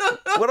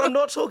 When I'm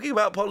not talking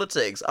about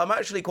politics, I'm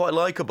actually quite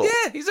likeable.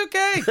 Yeah, he's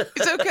okay.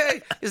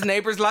 His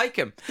neighbours like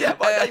him. Yeah,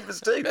 my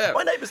neighbours do. Yeah.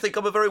 My neighbours think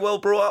I'm a very well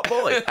brought up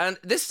boy. And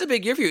this is a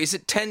big year for you. Is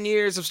it 10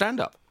 years of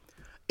stand-up?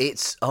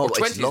 It's 20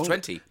 it's long.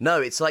 20. No,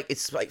 it's like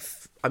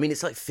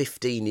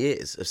 15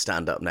 years of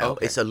stand-up now.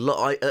 Okay. It's a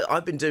lot.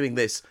 I've been doing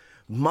this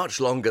much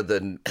longer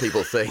than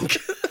people think.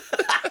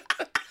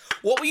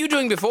 What were you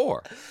doing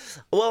before?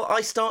 Well,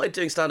 I started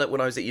doing stand-up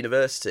when I was at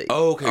university.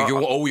 Oh, okay.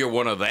 You're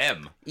one of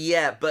them.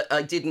 Yeah, but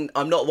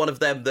I'm not one of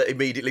them that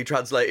immediately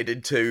translated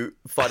into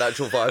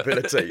financial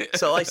viability.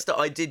 So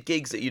I did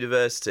gigs at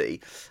university,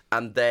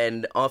 and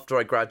then after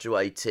I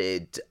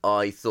graduated,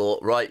 I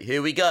thought, right,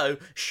 here we go,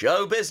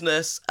 show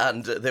business,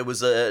 and there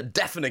was a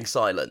deafening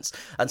silence.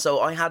 And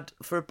so I had,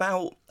 for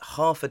about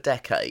half a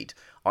decade,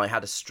 I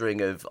had a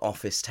string of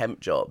office temp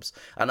jobs,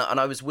 and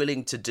I was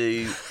willing to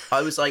do.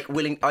 I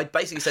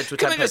basically said to a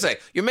temp. Can I just say,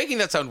 you're making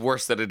that sound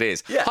worse than it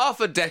is. Yeah.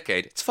 Half a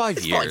decade. It's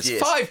 5 years. 5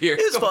 years. 5 years.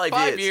 It's 5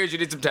 years. 5 years. You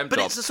did some temp but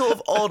jobs. It's a sort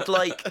of odd,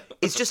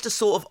 it's just a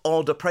sort of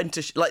odd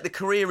apprenticeship. Like the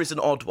career is an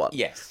odd one.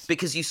 Yes.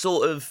 Because you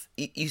sort of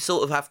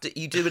have to.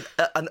 You do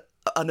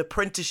an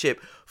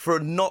apprenticeship for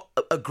a not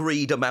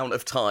agreed amount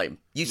of time.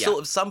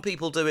 Some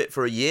people do it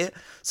for a year,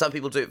 some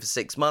people do it for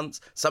 6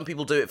 months, some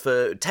people do it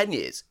for 10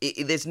 years.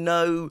 It's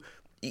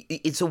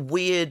a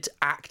weird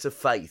act of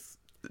faith.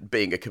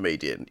 Being a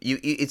comedian,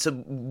 it's a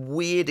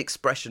weird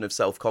expression of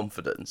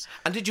self-confidence.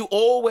 And did you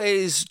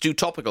always do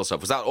topical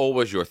stuff? Was that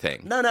always your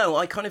thing? No.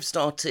 I kind of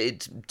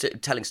started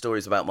telling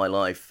stories about my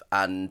life,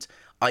 and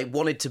I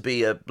wanted to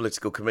be a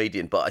political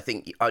comedian, but I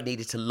think I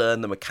needed to learn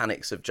the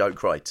mechanics of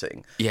joke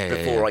writing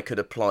before I could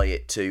apply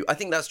it to... I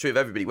think that's true of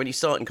everybody. When you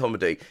start in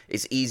comedy,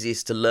 it's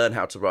easiest to learn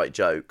how to write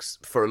jokes,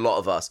 for a lot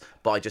of us,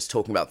 by just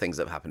talking about things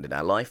that have happened in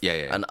our life.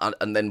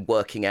 And then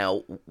working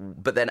out...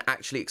 But then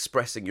actually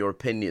expressing your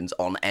opinions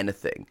on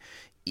anything.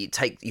 You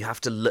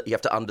have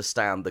to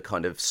understand the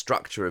kind of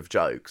structure of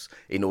jokes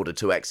in order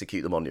to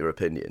execute them on your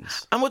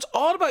opinions. And what's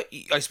odd about,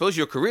 I suppose,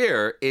 your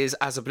career is,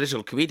 as a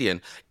political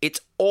comedian, it's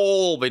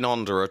all been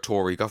under a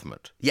Tory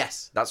government.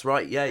 Yes, that's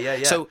right.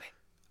 Yeah. So,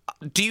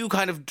 do you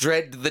kind of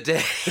dread the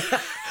day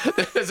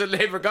there's a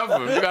Labour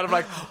government? You're kind of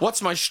like,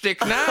 what's my shtick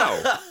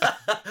now?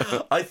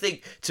 I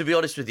think, to be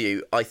honest with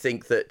you, I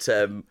think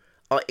that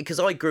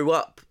because I grew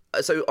up.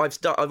 So I've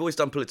always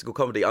done political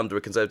comedy under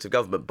a Conservative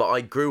government, but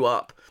I grew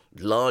up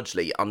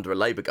largely under a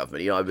Labour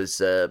government. I was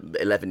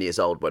 11 years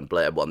old when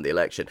Blair won the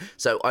election,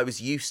 so I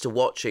was used to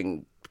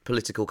watching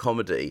political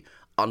comedy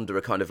under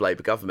a kind of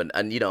Labour government.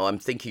 And, I'm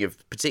thinking of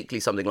particularly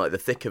something like The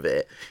Thick of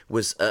It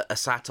was a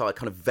satire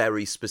kind of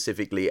very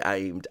specifically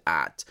aimed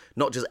at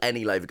not just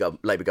any Labour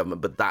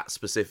government, but that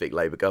specific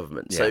Labour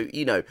government. Yeah.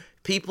 So,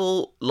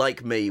 people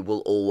like me will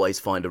always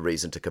find a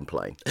reason to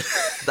complain.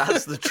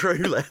 That's the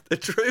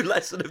true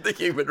lesson of the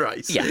human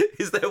race. Yeah.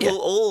 Is there will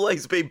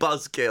always be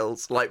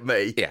buzzkills like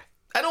me. Yeah.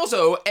 And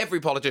also, every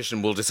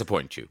politician will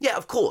disappoint you. Yeah,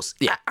 of course.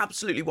 Yeah,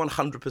 absolutely,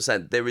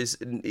 100%. There is,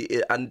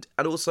 and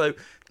also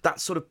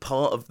that's sort of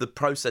part of the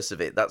process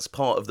of it. That's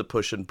part of the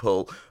push and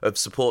pull of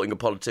supporting a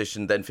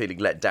politician, then feeling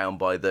let down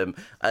by them,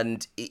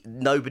 and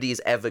nobody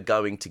is ever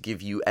going to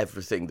give you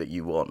everything that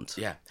you want.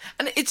 Yeah,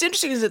 and it's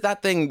interesting, is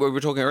that thing where we were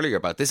talking earlier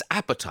about this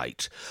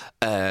appetite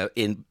for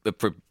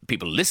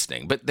people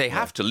listening, but they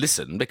have to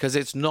listen because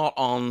it's not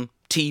on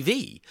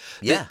TV.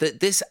 Yeah.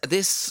 This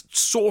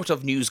sort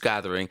of news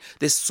gathering,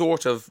 this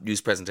sort of news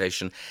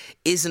presentation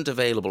isn't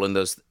available in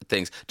those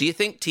things. Do you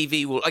think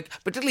TV will,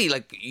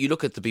 particularly you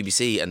look at the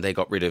BBC and they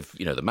got rid of,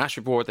 the MASH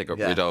report, they got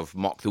rid of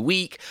Mock the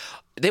Week.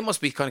 They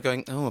must be kind of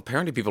going, oh,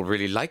 apparently people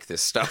really like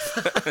this stuff.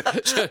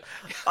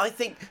 I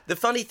think the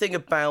funny thing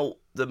about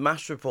the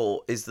MASH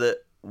report is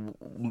that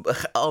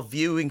our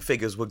viewing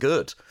figures were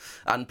good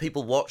and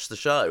people watched the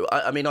show.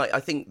 I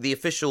think the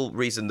official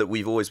reason that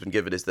we've always been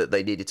given is that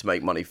they need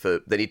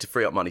to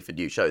free up money for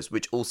new shows,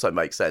 which also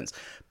makes sense.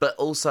 But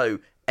also,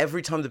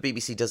 every time the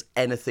BBC does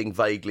anything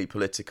vaguely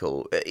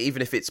political,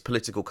 even if it's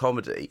political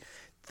comedy,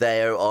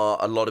 there are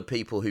a lot of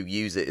people who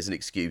use it as an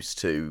excuse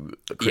to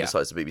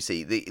criticise the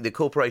BBC. The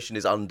corporation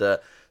is under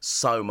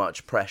so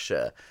much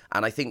pressure,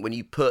 and I think when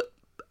you put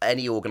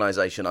any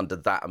organisation under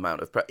that amount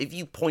of pressure, if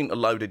you point a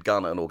loaded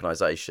gun at an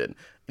organisation,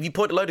 if you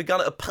point a loaded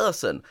gun at a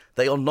person,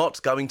 they are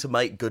not going to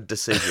make good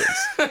decisions.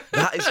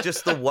 That is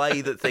just the way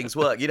that things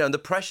work. And the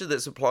pressure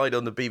that's applied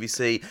on the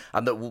BBC,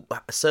 and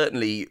that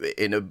certainly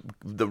in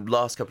the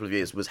last couple of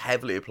years was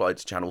heavily applied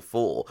to Channel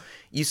 4,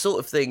 you sort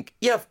of think,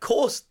 yeah, of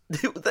course,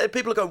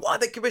 people are going, why are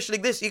they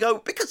commissioning this? You go,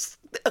 because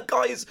a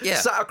guy is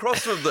sat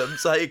across from them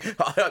saying,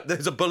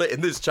 there's a bullet in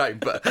this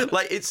chamber.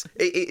 It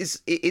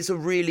is a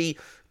really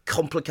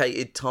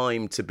complicated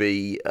time to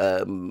be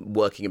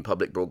working in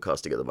public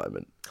broadcasting at the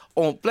moment.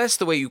 Oh, bless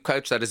the way you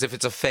couch that, as if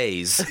it's a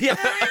phase. Yeah.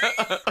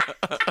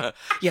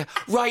 Yeah,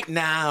 right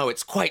now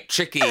it's quite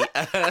tricky. Yeah.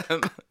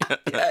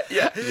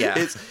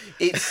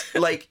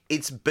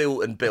 It's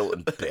built and built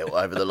and built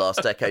over the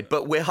last decade.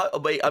 But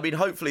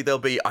hopefully there'll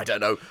be, I don't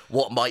know,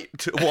 what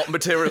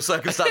material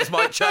circumstance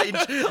might change.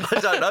 I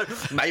don't know.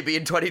 Maybe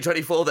in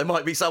 2024 there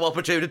might be some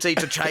opportunity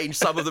to change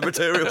some of the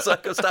material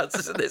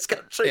circumstances in this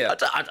country. Yeah.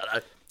 I don't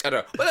know. I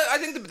don't know. But I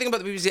think the thing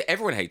about the BBC,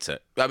 everyone hates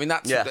it. I mean,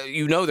 that's they're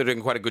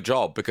doing quite a good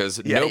job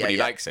because nobody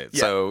likes it. Yeah.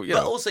 So,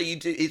 but also,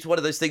 it's one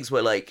of those things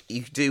where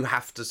you do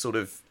have to sort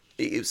of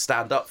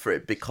stand up for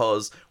it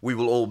because we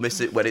will all miss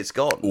it when it's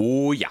gone.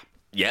 Oh yeah.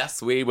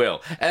 Yes, we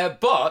will.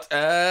 But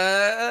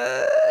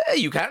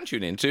you can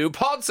tune into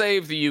Pod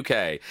Save the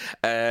UK,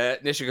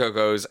 Nish and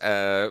Coco's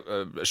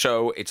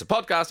show. It's a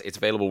podcast. It's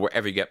available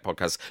wherever you get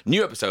podcasts.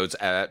 New episodes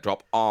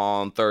drop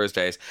on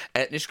Thursdays.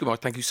 Nish Kumar,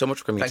 thank you so much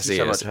for coming to see us. Thank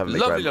you so much for having me,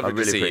 Lovely Graham. I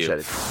really appreciate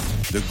it.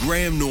 The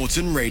Graham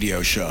Norton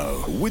Radio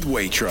Show with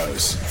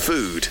Waitrose.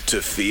 Food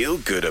to feel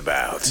good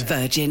about.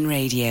 Virgin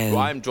Radio.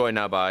 I'm joined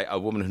now by a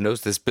woman who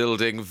knows this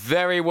building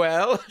very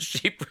well.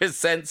 She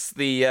presents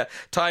the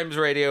Times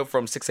Radio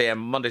from 6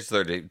 a.m. Monday to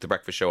Thursday, the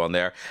breakfast show on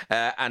there.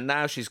 And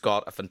now she's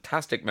got a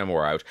fantastic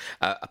memoir out,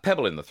 A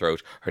Pebble in the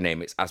Throat. Her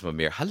name is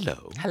Aasmah.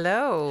 Hello.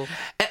 Hello.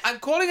 I'm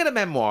calling it a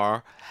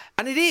memoir,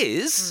 and it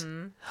is,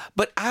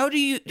 but how do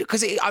you...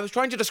 Because I was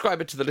trying to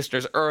describe it to the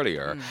listeners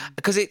earlier,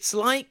 because it's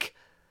like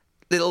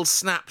little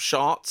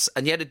snapshots,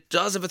 and yet it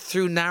does have a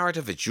through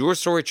narrative. It's your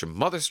story, it's your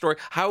mother's story.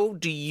 How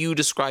do you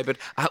describe it?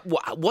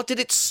 What did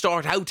it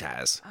start out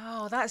as?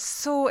 Oh, that's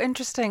so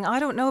interesting. I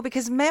don't know,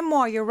 because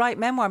memoir, you're right,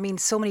 memoir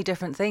means so many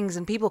different things,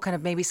 and people kind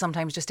of maybe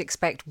sometimes just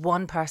expect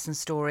one person's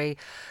story,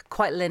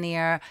 quite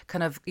linear,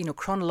 kind of,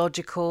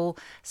 chronological.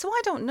 So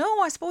I don't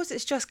know. I suppose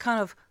it's just kind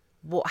of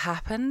what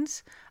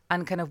happened.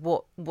 And kind of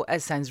what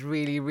it sounds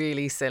really,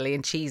 really silly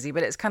and cheesy,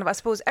 but it's kind of, I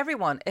suppose,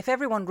 if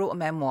everyone wrote a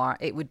memoir,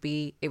 it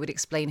would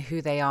explain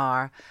who they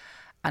are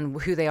and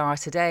who they are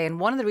today. And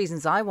one of the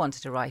reasons I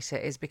wanted to write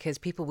it is because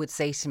people would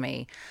say to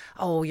me,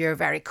 "Oh, you're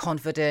very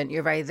confident,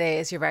 you're very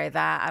this, you're very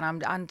that,"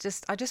 and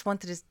I just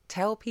wanted to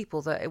tell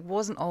people that it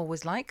wasn't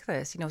always like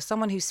this.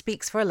 Someone who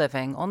speaks for a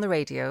living on the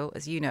radio,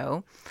 as you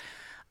know,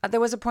 there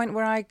was a point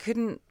where I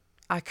couldn't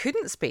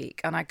speak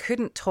and I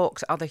couldn't talk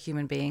to other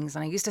human beings.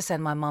 And I used to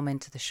send my mum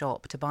into the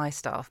shop to buy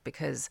stuff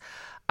because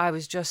I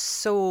was just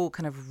so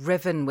kind of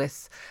riven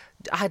with,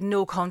 I had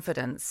no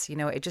confidence.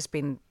 It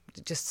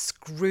just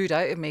screwed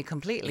out of me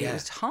completely. It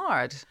was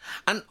hard.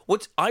 And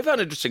what I found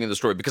interesting in the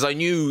story, because I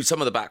knew some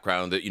of the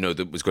background that,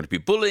 there was going to be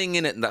bullying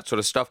in it and that sort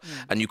of stuff.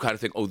 And you kind of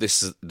think, oh,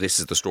 this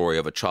is the story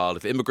of a child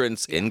of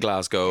immigrants in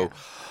Glasgow. Yeah.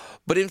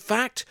 But in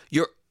fact,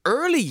 your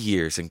early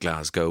years in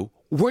Glasgow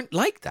weren't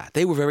like that.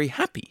 They were very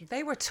happy.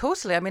 They were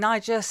totally. I mean, I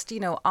just,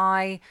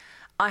 I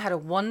had a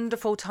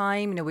wonderful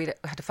time. We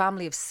had a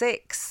family of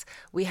 6.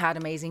 We had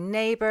amazing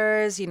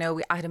neighbours.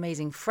 I had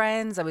amazing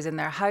friends. I was in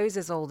their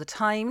houses all the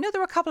time. There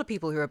were a couple of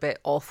people who were a bit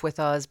off with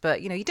us,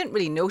 but, you didn't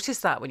really notice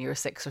that when you were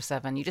 6 or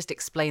 7. You just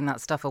explain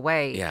that stuff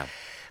away. Yeah.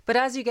 But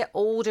as you get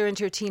older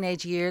into your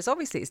teenage years,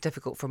 obviously it's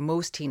difficult for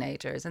most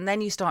teenagers. And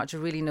then you start to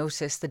really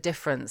notice the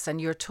difference, and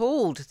you're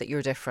told that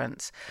you're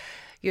different.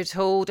 You're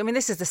told, I mean,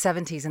 this is the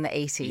 70s and the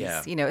 80s.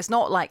 Yeah. It's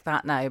not like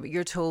that now, but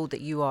you're told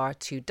that you are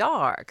too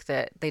dark,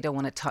 that they don't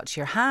want to touch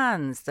your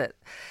hands,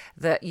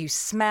 that you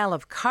smell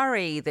of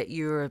curry, that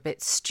you're a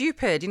bit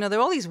stupid. There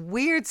are all these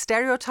weird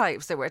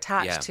stereotypes that were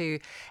attached to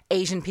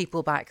Asian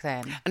people back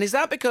then. And is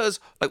that because,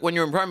 like, when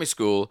you're in primary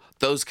school,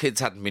 those kids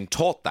hadn't been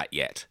taught that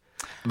yet?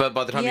 But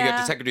by the time you get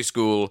to secondary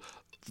school,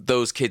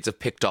 those kids have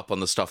picked up on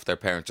the stuff their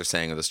parents are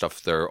saying or the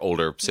stuff their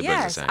older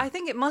siblings are saying. Yes, I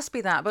think it must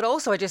be that. But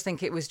also I just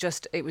think it was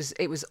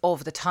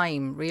of the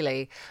time,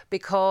 really,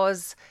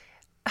 because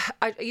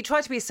you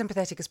try to be as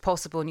sympathetic as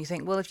possible, and you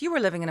think, well, if you were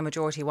living in a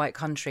majority white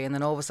country and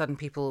then all of a sudden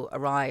people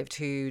arrived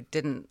who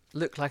didn't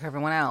look like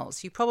everyone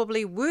else, you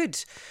probably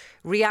would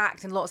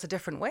react in lots of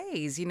different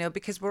ways,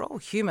 because we're all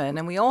human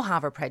and we all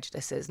have our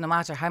prejudices, no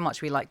matter how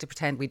much we like to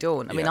pretend we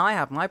don't. I mean, I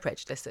have my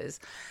prejudices.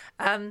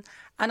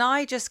 And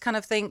I just kind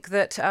of think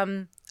that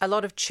a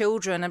lot of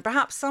children and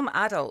perhaps some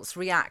adults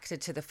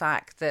reacted to the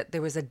fact that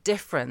there was a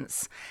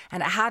difference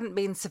and it hadn't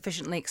been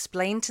sufficiently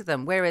explained to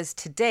them. Whereas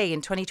today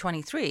in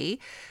 2023,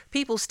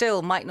 people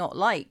still might not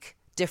like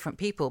different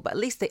people, but at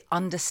least they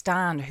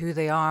understand who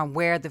they are,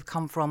 where they've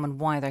come from and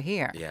why they're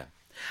here. Yeah.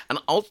 And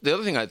also, the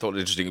other thing I thought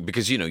interesting,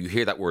 because, you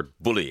hear that word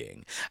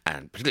bullying,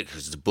 and particularly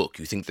because it's a book,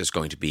 you think there's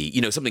going to be,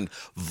 something,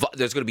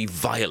 there's going to be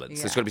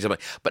violence, there's going to be something,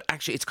 but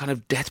actually it's kind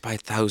of death by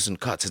 1,000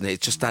 cuts, isn't it?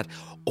 It's just that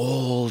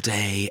all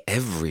day,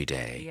 every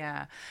day.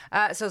 Yeah.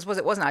 So I suppose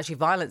it wasn't actually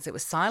violence, it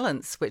was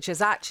silence, which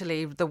is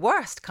actually the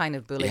worst kind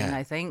of bullying,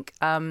 I think.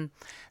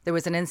 There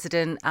was an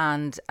incident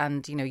and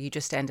you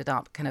just ended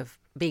up kind of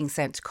being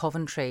sent to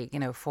Coventry,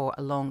 for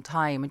a long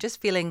time and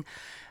just feeling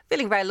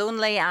very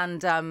lonely,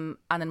 and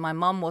then my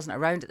mum wasn't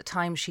around at the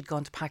time. She'd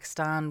gone to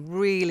Pakistan.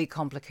 Really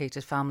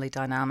complicated family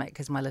dynamic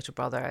because my little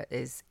brother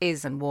is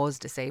and was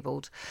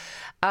disabled,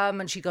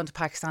 and she'd gone to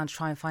Pakistan to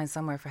try and find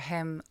somewhere for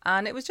him,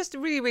 and it was just a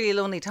really, really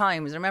lonely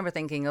time. I remember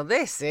thinking, oh,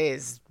 this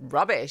is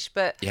rubbish,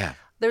 but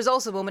there's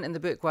also a moment in the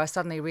book where I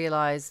suddenly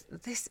realised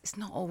this is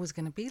not always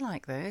going to be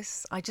like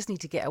this. I just need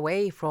to get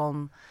away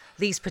from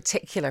these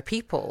particular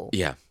people.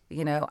 Yeah.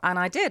 And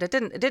I did. It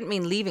didn't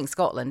mean leaving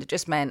Scotland. It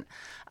just meant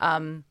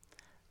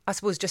I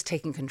suppose just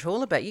taking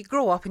control a bit. You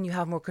grow up and you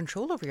have more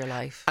control over your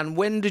life. And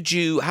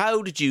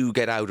how did you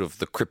get out of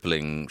the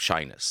crippling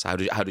shyness? How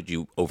did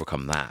you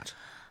overcome that?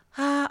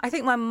 I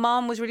think my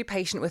mum was really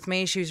patient with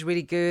me. She was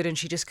really good, and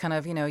she just kind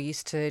of,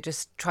 used to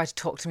just try to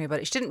talk to me about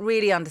it. She didn't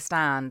really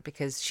understand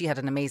because she had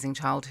an amazing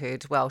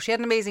childhood. Well, she had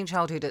an amazing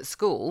childhood at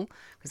school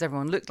because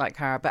everyone looked like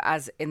her. But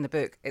as in the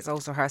book, it's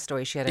also her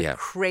story. She had a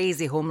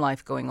crazy home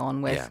life going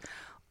on with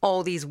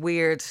all these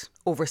weird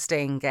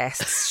overstaying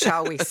guests,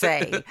 shall we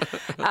say.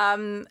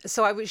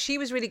 She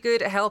was really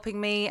good at helping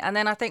me. And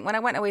then I think when I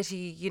went away to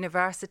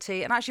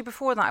university, and actually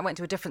before that I went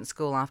to a different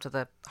school after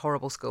the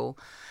horrible school,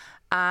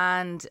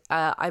 and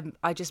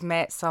I just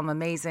met some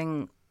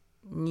amazing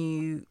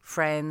new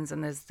friends,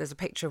 and there's a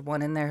picture of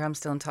one in there who I'm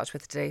still in touch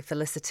with today,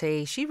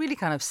 Felicity. She really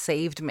kind of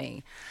saved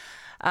me.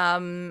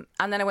 And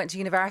then I went to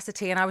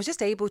university and I was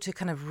just able to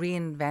kind of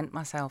reinvent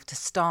myself, to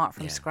start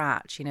from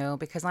scratch,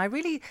 because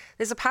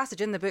there's a passage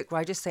in the book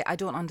where I just say, I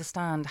don't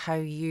understand how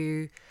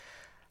you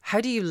how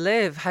do you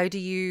live? How do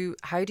you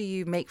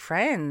make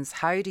friends?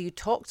 How do you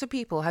talk to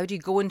people? How do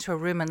you go into a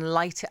room and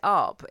light it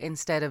up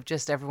instead of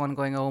just everyone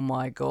going, oh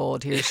my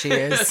God, here she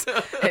is.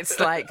 It's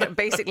like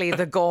basically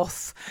the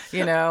goth,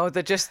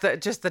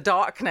 the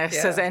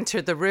darkness has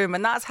entered the room.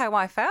 And that's how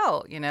I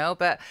felt,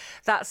 but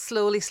that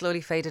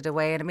slowly faded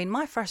away. And I mean,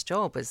 my first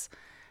job was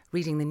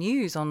reading the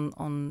news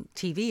on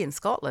TV in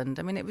Scotland.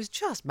 I mean, it was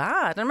just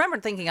bad. I remember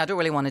thinking, I don't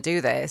really want to do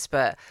this,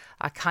 but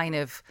I kind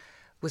of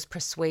was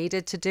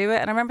persuaded to do it.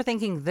 And I remember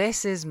thinking,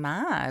 this is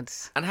mad.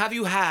 And have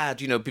you had,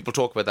 people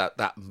talk about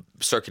that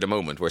circular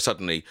moment where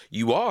suddenly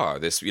you are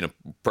this,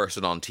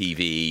 person on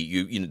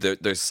TV,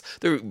 there's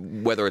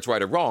whether it's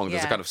right or wrong,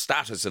 there's a kind of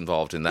status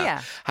involved in that.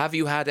 Yeah. Have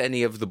you had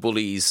any of the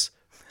bullies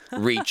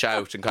reach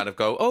out and kind of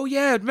go, oh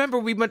yeah, remember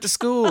we went to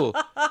school?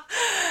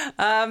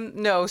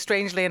 No,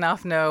 strangely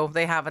enough, no,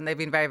 they haven't. They've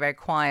been very, very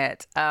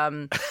quiet.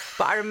 But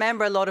I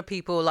remember a lot of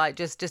people like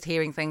just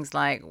hearing things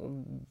like,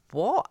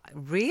 what?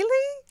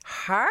 Really?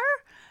 Her?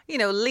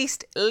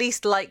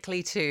 Least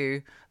likely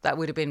to, that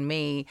would have been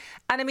me.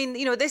 And I mean,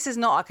 this is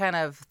not a kind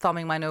of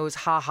thumbing my nose,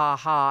 ha, ha,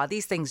 ha.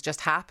 These things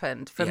just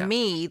happened. For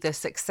me, the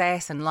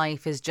success in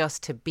life is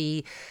just to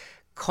be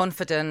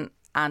confident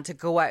and to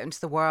go out into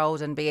the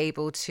world and be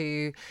able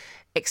to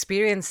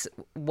experience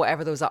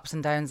whatever those ups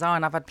and downs are.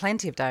 And I've had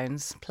plenty of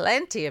downs,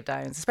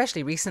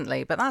 especially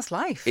recently, but that's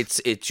life.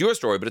 It's your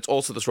story, but it's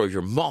also the story of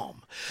your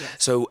mom. Yes.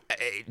 So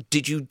what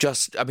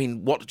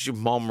did your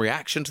mom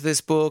reaction to this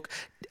book?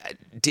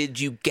 Did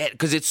you get,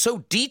 because it's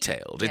so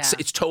detailed,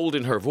 it's told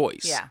in her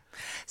voice. Yeah.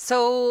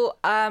 So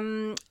I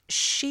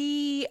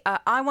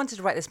wanted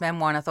to write this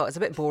memoir and I thought it was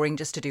a bit boring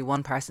just to do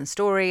one person's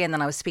story. And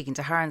then I was speaking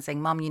to her and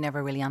saying, Mum, you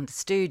never really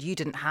understood. You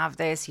didn't have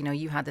this.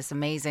 You had this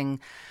amazing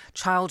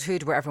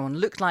childhood where everyone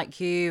looked like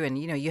you and,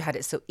 you had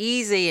it so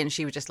easy. And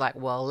she was just like,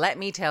 well, let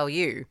me tell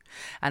you.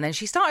 And then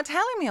she started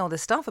telling me all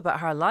this stuff about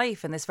her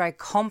life and this very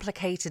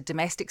complicated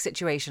domestic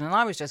situation. And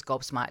I was just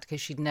gobsmacked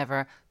because she'd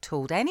never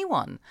told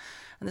anyone.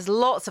 And there's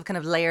lots of kind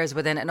of layers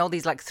within it and all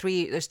these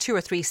there's 2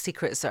 or 3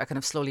 secrets that are kind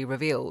of slowly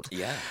revealed.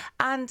 Yeah.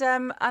 And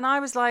I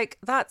was like,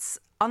 that's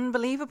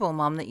unbelievable,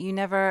 Mum, that you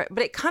never...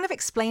 But it kind of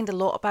explained a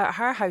lot about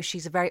her, how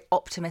she's a very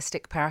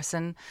optimistic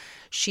person.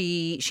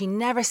 She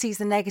never sees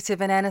the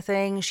negative in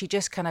anything. She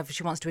just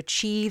she wants to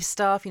achieve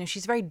stuff.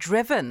 She's very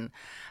driven.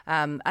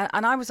 And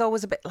I was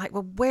always a bit like,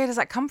 well, where does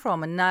that come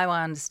from? And now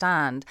I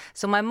understand.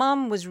 So my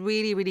mum was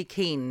really, really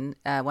keen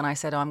when I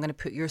said, I'm going to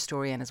put your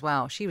story in as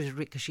well. She was,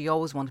 because she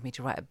always wanted me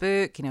to write a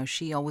book.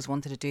 She always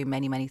wanted to do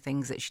many, many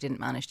things that she didn't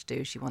manage to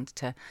do. She wanted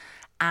to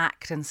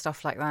act and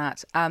stuff like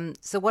that.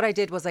 So what I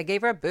did was I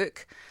gave her a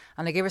book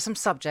and I gave her some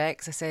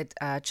subjects. I said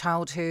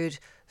childhood,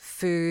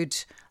 food,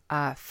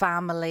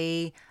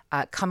 family,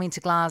 coming to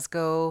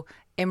Glasgow,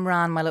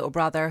 Imran, my little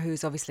brother,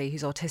 who's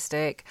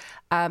autistic.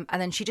 And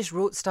then she just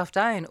wrote stuff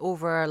down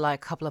over a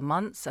couple of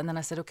months. And then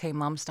I said, okay,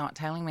 Mum, start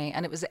telling me.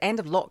 And it was the end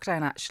of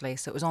lockdown, actually.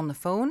 So it was on the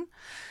phone.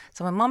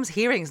 So my mum's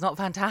hearing is not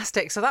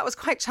fantastic. So that was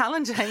quite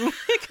challenging.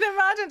 You can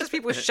imagine just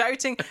people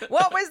shouting,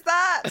 what was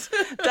that?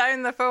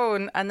 Down the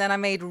phone. And then I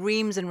made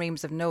reams and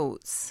reams of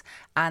notes.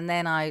 And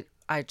then I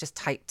just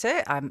typed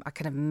it. I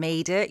kind of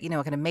made it, I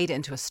kind of made it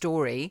into a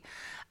story.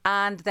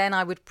 And then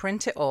I would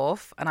print it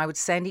off and I would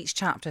send each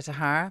chapter to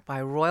her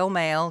by Royal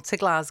Mail to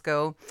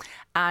Glasgow.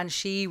 And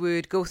she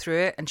would go through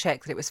it and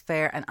check that it was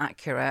fair and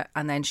accurate.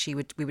 And then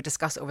we would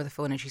discuss it over the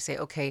phone and she'd say,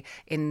 okay,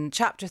 in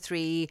chapter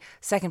 3,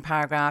 second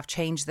paragraph,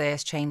 change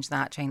this, change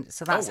that, change.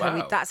 So that's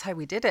how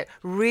we did it.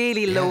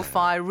 Really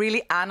lo-fi,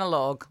 really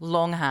analog,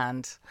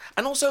 longhand.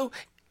 And also,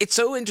 it's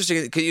so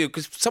interesting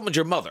because someone's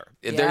your mother.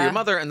 They're your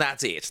mother and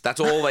that's it. That's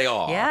all they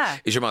are,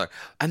 is your mother.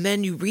 And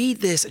then you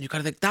read this and you kind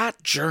of think,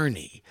 that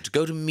journey to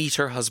go to meet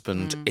her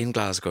husband in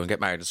Glasgow and get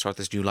married and start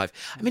this new life.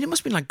 I mean, it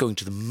must have been like going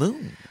to the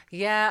moon.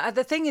 Yeah,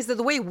 the thing is that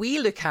the way we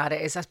look at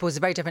it is, I suppose,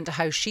 very different to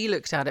how she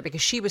looked at it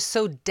because she was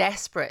so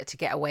desperate to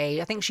get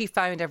away. I think she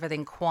found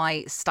everything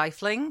quite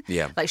stifling.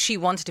 Yeah. Like she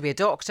wanted to be a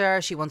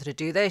doctor. She wanted to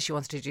do this. She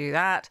wanted to do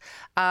that.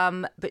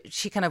 But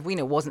she kind of,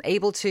 wasn't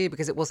able to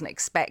because it wasn't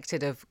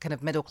expected of kind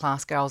of middle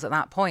class girls at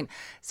that point.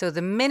 So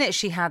the minute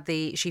she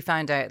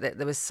found out that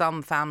there was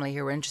some family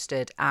who were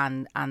interested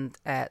and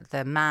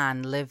the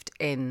man lived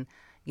in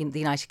the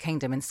United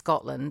Kingdom in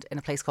Scotland in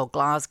a place called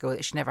Glasgow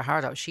that she never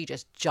heard of, she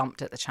just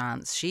jumped at the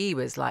chance. She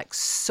was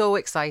so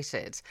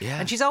excited. Yeah.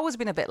 And she's always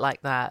been a bit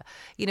like that,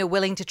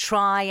 willing to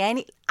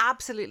try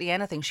absolutely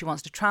anything. She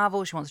wants to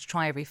travel. She wants to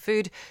try every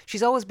food.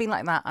 She's always been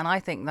like that. And I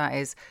think that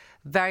is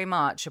very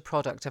much a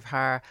product of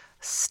her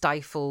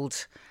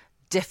stifled,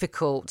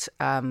 difficult,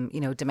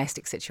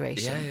 domestic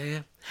situation. Yeah.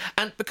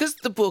 And because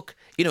the book,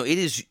 it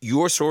is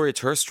your story, it's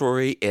her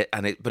story,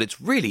 but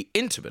it's really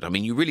intimate. I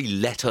mean, you really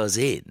let us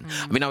in.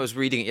 I mean, I was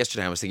reading it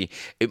yesterday. I was thinking,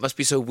 it must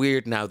be so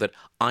weird now that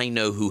I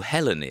know who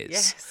Helen is.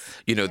 Yes.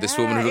 This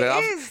woman who looked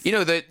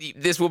after,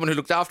 this woman who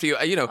looked after you.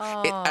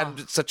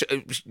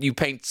 You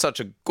paint such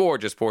a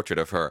gorgeous portrait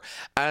of her.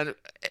 And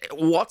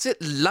what's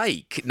it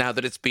like now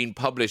that it's been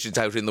published, it's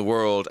out in the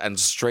world, and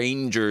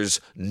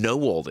strangers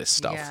know all this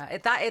stuff? Yeah,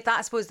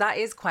 I suppose that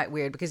is quite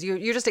weird because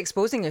you're just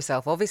exposing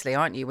yourself, obviously,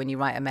 aren't you, when you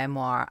write write a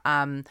memoir.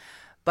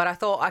 But I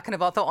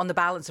thought on the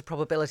balance of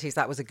probabilities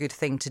that was a good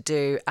thing to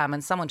do.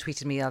 And someone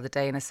tweeted me the other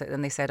day and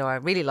they said, "Oh, I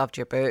really loved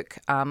your book.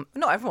 Not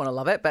everyone will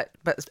love it, but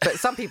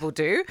some people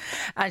do."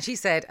 And she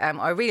said,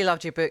 "I really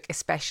loved your book,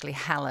 especially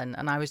Helen."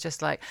 And I was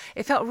just like,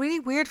 it felt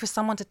really weird for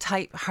someone to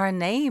type her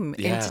name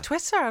into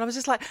Twitter, and I was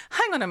just like,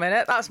 "Hang on a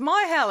minute, that's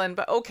my Helen."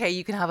 But okay,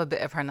 you can have a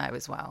bit of her now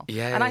as well.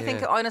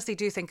 I honestly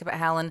do think about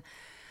Helen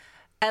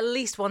at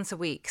least once a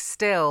week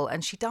still,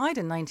 and she died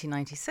in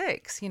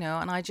 1996,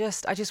 and I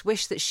just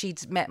wish that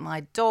she'd met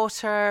my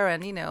daughter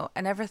and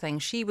and everything.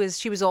 She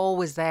was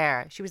always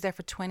there. She was there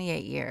for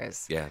 28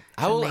 years. Yeah.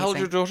 How old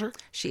is your daughter?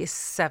 She is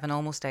 7,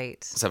 almost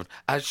 8. 7.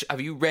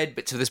 Have you read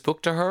bits of this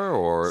book to her,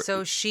 or?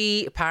 So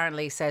she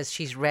apparently says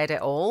she's read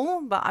it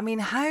all, but I mean,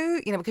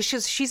 how, because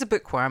she's a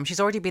bookworm. She's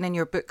already been in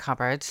your book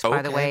cupboard,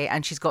 by the way,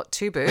 and she's got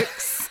 2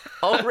 books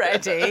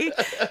already.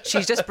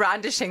 She's just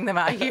brandishing them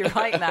at you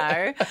right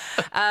now.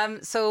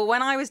 So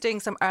when I was doing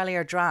some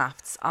earlier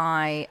drafts,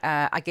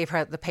 I gave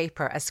her the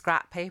paper, a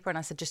scrap paper, and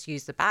I said, just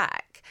use the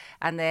back.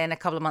 And then a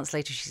couple of months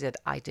later, she said,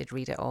 I did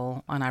read it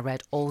all, and I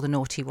read all the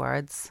naughty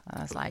words. And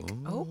I was like,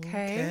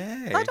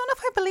 okay. I don't know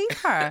if I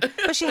believe her,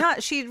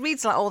 but she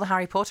reads like all the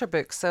Harry Potter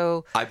books,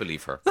 so I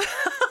believe her.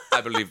 I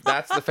believe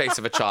that's the face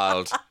of a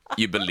child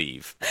you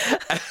believe.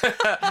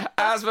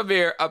 Aasmah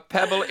Beer, A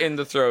Pebble in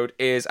the Throat,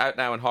 is out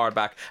now in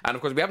hardback. And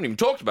of course, we haven't even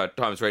talked about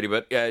Times Radio,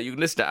 but you can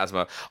listen to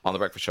Aasmah on The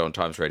Breakfast Show on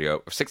Times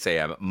Radio, 6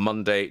 a.m,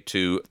 Monday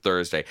to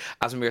Thursday.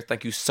 Aasmah Beer,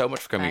 thank you so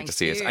much for coming to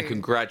see us, and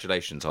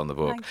congratulations on the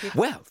book.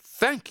 Well,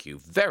 thank you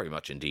very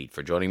much indeed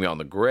for joining me on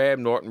the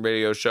Graham Norton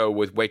Radio Show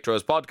with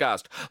Waitrose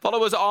podcast.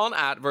 Follow us on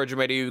at Virgin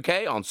Radio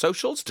UK on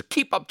socials to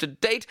keep up to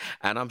date,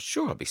 and I'm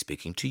sure I'll be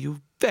speaking to you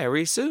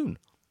very soon.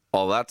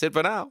 All that's it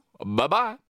for now. Bye-bye.